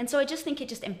 And so I just think it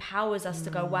just empowers us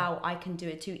to go, wow, I can do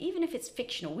it too. Even if it's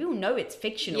fictional, we all know it's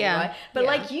fictional, right? But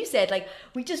like you said, like,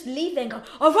 we just leave there and go,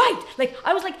 all right. Like,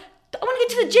 I was like, I want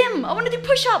to get to the gym. I want to do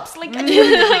push-ups. Like,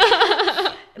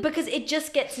 because it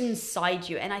just gets inside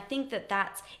you. And I think that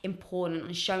that's important,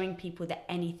 and showing people that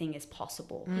anything is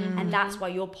possible. And that's why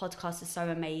your podcast is so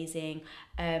amazing.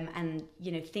 And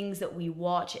things that we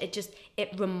watch, it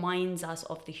reminds us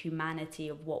of the humanity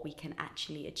of what we can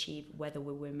actually achieve, whether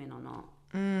we're women or not.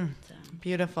 So.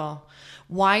 Beautiful.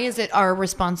 Why is it our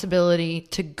responsibility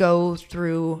to go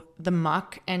through the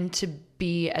muck and to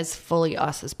be as fully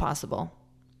us as possible?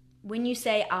 When you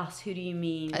say us, who do you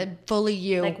mean? Fully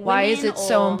you. Like, why is it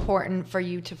so important for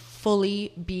you to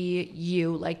fully be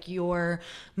you, like your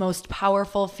most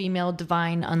powerful female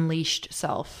divine unleashed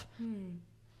self?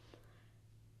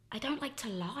 I don't like to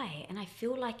lie, and I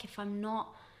feel like if I'm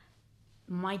not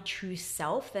my true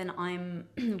self, then I'm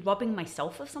robbing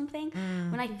myself of something.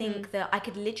 When I think that I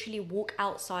could literally walk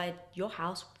outside your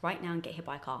house right now and get hit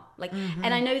by a car, like,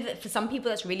 and I know that for some people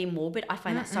that's really morbid. I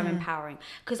find that so empowering,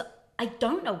 because I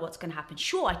don't know what's going to happen.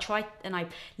 Sure, I try and I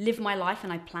live my life,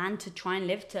 and I plan to try and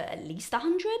live to at least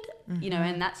 100,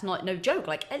 and that's no joke,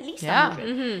 like at least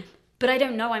 100. But I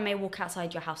don't know, I may walk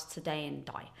outside your house today and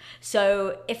die.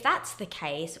 So if that's the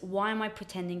case, why am I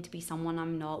pretending to be someone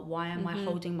I'm not? Why am I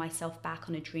holding myself back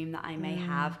on a dream that I may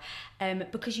have?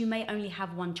 Because you may only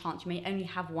have one chance. You may only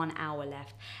have 1 hour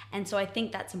left. And so I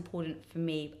think that's important for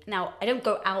me. Now, I don't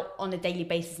go out on a daily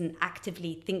basis and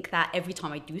actively think that every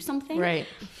time I do something. Right.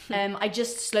 I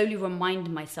just slowly remind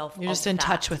myself You're just in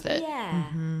touch with it. Yeah.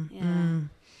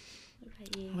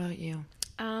 What about you?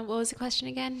 What was the question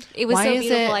again? It was so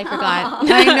beautiful, I forgot.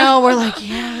 I know, we're like,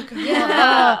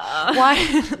 why?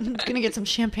 I'm going to get some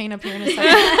champagne up here in a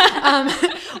second.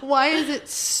 Why is it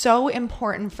so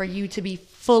important for you to be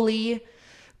fully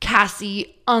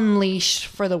Cassey, unleashed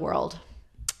for the world?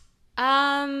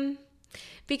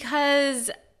 Because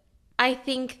I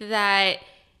think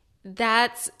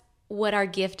that's what our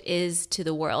gift is to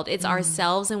the world. It's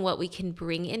ourselves and what we can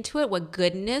bring into it, what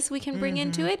goodness we can bring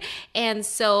into it. And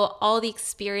so all the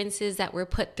experiences that we're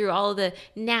put through, all the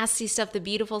nasty stuff, the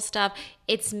beautiful stuff,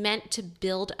 it's meant to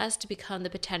build us to become the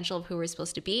potential of who we're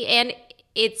supposed to be. And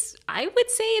I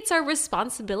would say it's our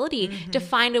responsibility to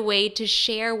find a way to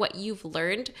share what you've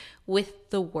learned with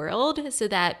the world, so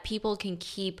that people can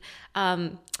keep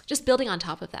just building on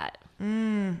top of that.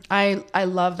 I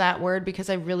love that word, because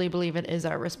I really believe it is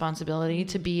our responsibility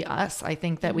to be us. I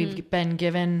think that we've been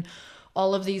given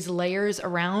all of these layers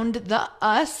around the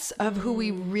us of who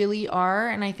we really are.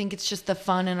 And I think it's just the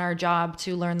fun in our job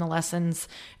to learn the lessons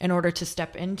in order to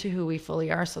step into who we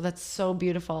fully are. So that's so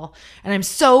beautiful. And I'm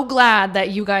so glad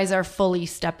that you guys are fully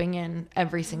stepping in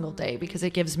every single day, because it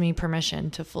gives me permission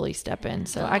to fully step in.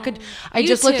 So I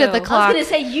just looked at the clock. I was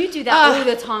going to say, you do that all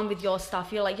the time with your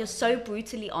stuff. You're so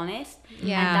brutally honest.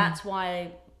 Yeah. And that's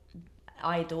why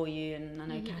I adore you, and I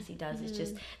know Cassey does. It's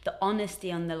just the honesty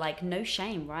on the, like, no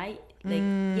shame, right? Like,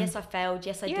 yes, I failed.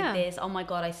 Yes, I did this. Oh my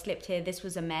God, I slipped here. This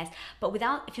was a mess. But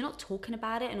if you're not talking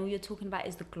about it, and all you're talking about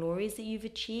is the glories that you've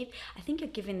achieved, I think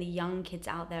you're giving the young kids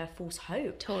out there false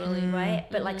hope. Totally. Right?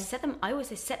 But like, I always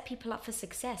say, set people up for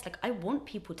success. Like, I want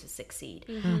people to succeed.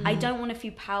 I don't want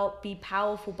to be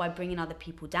powerful by bringing other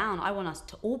people down. I want us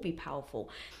to all be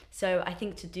powerful. So I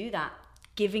think to do that,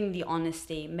 giving the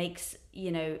honesty makes,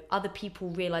 other people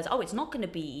realize, oh, it's not going to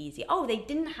be easy. Oh, they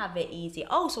didn't have it easy.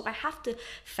 Oh, so I have to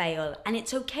fail. And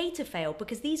it's okay to fail,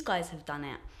 because these guys have done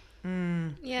it.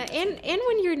 Yeah, and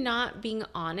when you're not being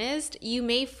honest, you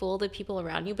may fool the people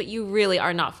around you, but you really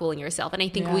are not fooling yourself. And I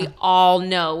think we all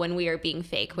know when we are being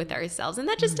fake with ourselves, and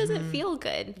that just doesn't feel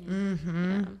good. Do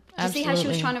you see how she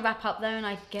was trying to wrap up though, and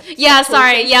I get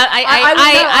sorry. Yeah,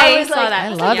 I saw that. I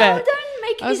love it. Don't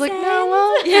make I was like, sense. no,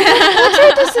 well, we'll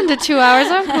take this into 2 hours.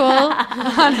 I'm cool.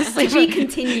 Honestly, To be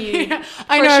continued.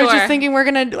 I know. I was sure. just thinking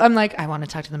I'm like, I want to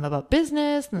talk to them about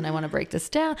business, and then I want to break this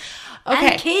down.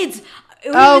 Okay. And kids.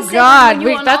 Oh, God.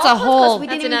 That's a whole. We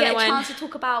didn't even get a chance to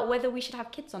talk about whether we should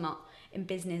have kids or not in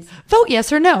business. Vote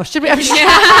yes or no. Should we? On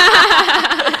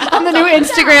the new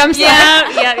Instagram site.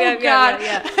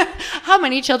 Yeah. How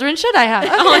many children should I have?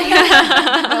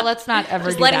 Okay. No, let's not ever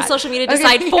Just do letting that. social media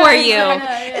decide for you.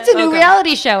 It's a new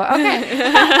reality show.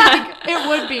 Okay. It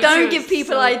would be. Don't give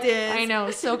people ideas. I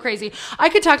know. So crazy. I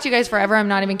could talk to you guys forever. I'm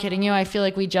not even kidding you. I feel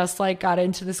like we just got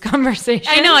into this conversation.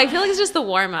 I know. I feel like it's just the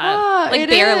warm up.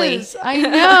 Barely. Is.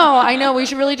 I know. We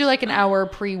should really do an hour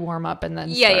pre-warm up and then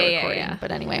start recording. Yeah.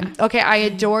 But anyway. Okay. I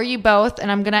adore you both.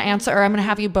 And I'm going to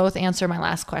have you both answer my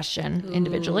last question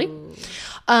individually.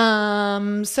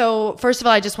 So first of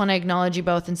all, I just want to acknowledge you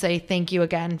both and say thank you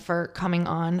again for coming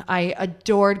on. I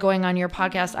adored going on your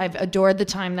podcast. I've adored the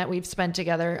time that we've spent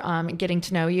together, getting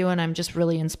to know you. And I'm just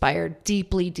really inspired,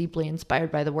 deeply, deeply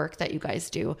inspired by the work that you guys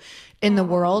do in the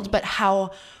world, but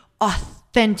how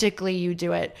authentically you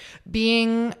do it.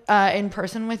 Being in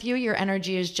person with you, your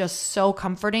energy is just so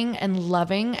comforting and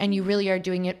loving, and you really are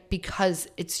doing it because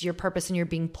it's your purpose and you're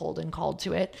being pulled and called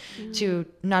to it to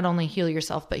not only heal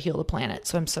yourself but heal the planet.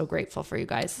 So I'm so grateful for you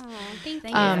guys. Thank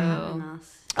you.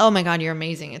 Oh my God, you're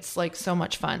amazing. It's so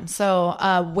much fun.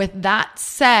 So with that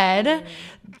said,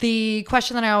 the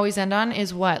question that I always end on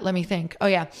is what? Let me think. Oh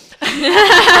yeah.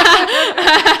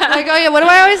 What do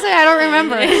I always say? I don't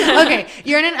remember. Okay.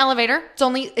 You're in an elevator.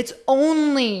 It's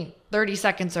only 30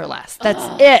 seconds or less.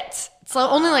 That's it. It's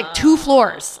only 2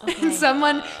 floors. Okay. And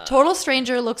someone, total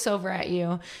stranger, looks over at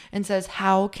you and says,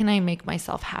 how can I make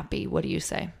myself happy? What do you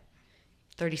say?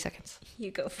 30 seconds.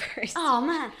 You go first. Oh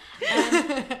man.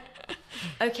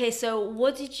 Okay, so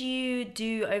what did you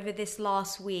do over this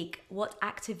last week? What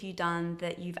act have you done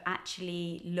that you've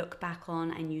actually looked back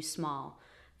on and you smile?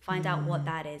 Find out what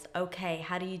that is. Okay,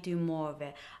 how do you do more of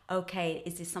it? Okay,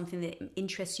 is this something that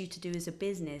interests you to do as a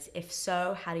business? If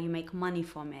so, how do you make money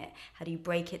from it? How do you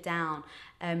break it down?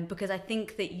 Because I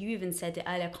think that you even said it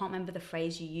earlier, I can't remember the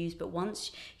phrase you used, but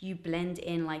once you blend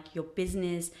in your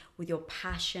business with your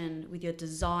passion, with your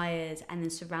desires, and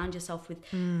then surround yourself with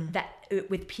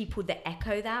with people that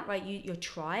echo that, right? Your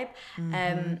tribe.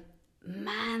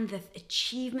 Man, the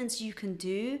achievements you can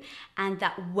do, and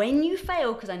that when you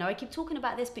fail, because I know I keep talking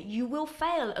about this, but you will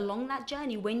fail along that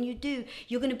journey. When you do,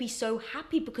 you're going to be so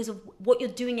happy because of what you're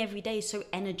doing every day is so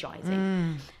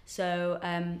energizing. So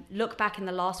look back in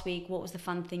the last week. What was the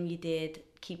fun thing you did?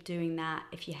 Keep doing that.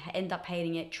 If you end up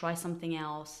hating it, try something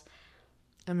else.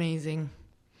 Amazing.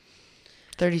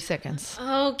 30 seconds.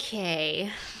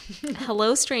 Okay.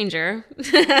 Hello, stranger.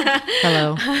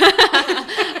 Hello.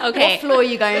 Okay. What floor are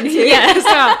you going to? Yeah. So,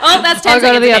 that's 10 I'll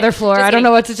go to the okay. other floor. Just I don't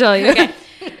know what to tell you. Okay.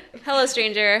 Hello,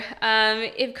 stranger.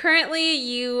 If currently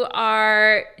you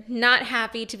are not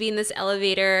happy to be in this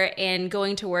elevator and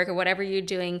going to work or whatever you're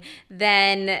doing,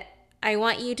 then I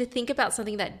want you to think about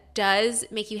something that does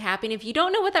make you happy. And if you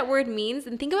don't know what that word means,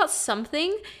 then think about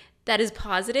something that is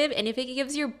positive. And if it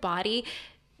gives your body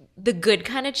the good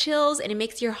kind of chills and it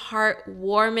makes your heart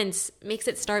warm and makes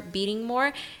it start beating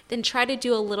more, then try to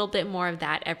do a little bit more of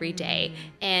that every day,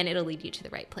 and it'll lead you to the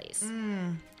right place.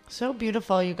 So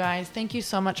beautiful, you guys. Thank you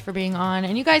so much for being on.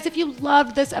 And you guys, if you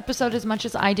loved this episode as much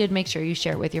as I did, make sure you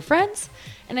share it with your friends.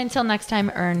 And until next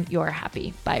time, earn your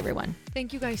happy. Bye, everyone.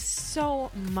 Thank you guys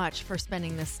so much for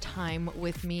spending this time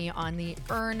with me on the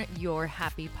Earn Your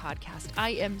Happy podcast. I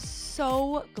am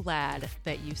so glad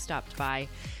that you stopped by.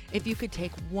 If you could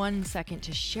take 1 second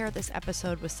to share this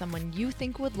episode with someone you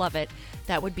think would love it,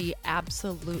 that would be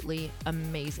absolutely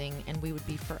amazing, and we would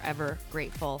be forever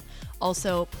grateful.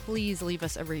 Also, please leave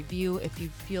us a review if you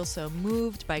feel so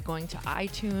moved by going to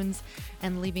iTunes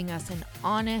and leaving us an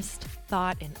honest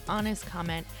thought, an honest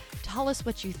comment. Tell us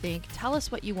what you think. Tell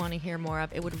us what you want to hear more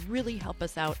of. It would really help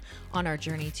us out on our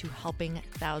journey to helping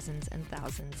thousands and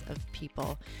thousands of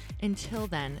people. Until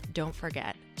then, don't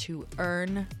forget to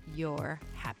earn your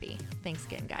happy. Thanks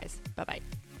again, guys. Bye-bye.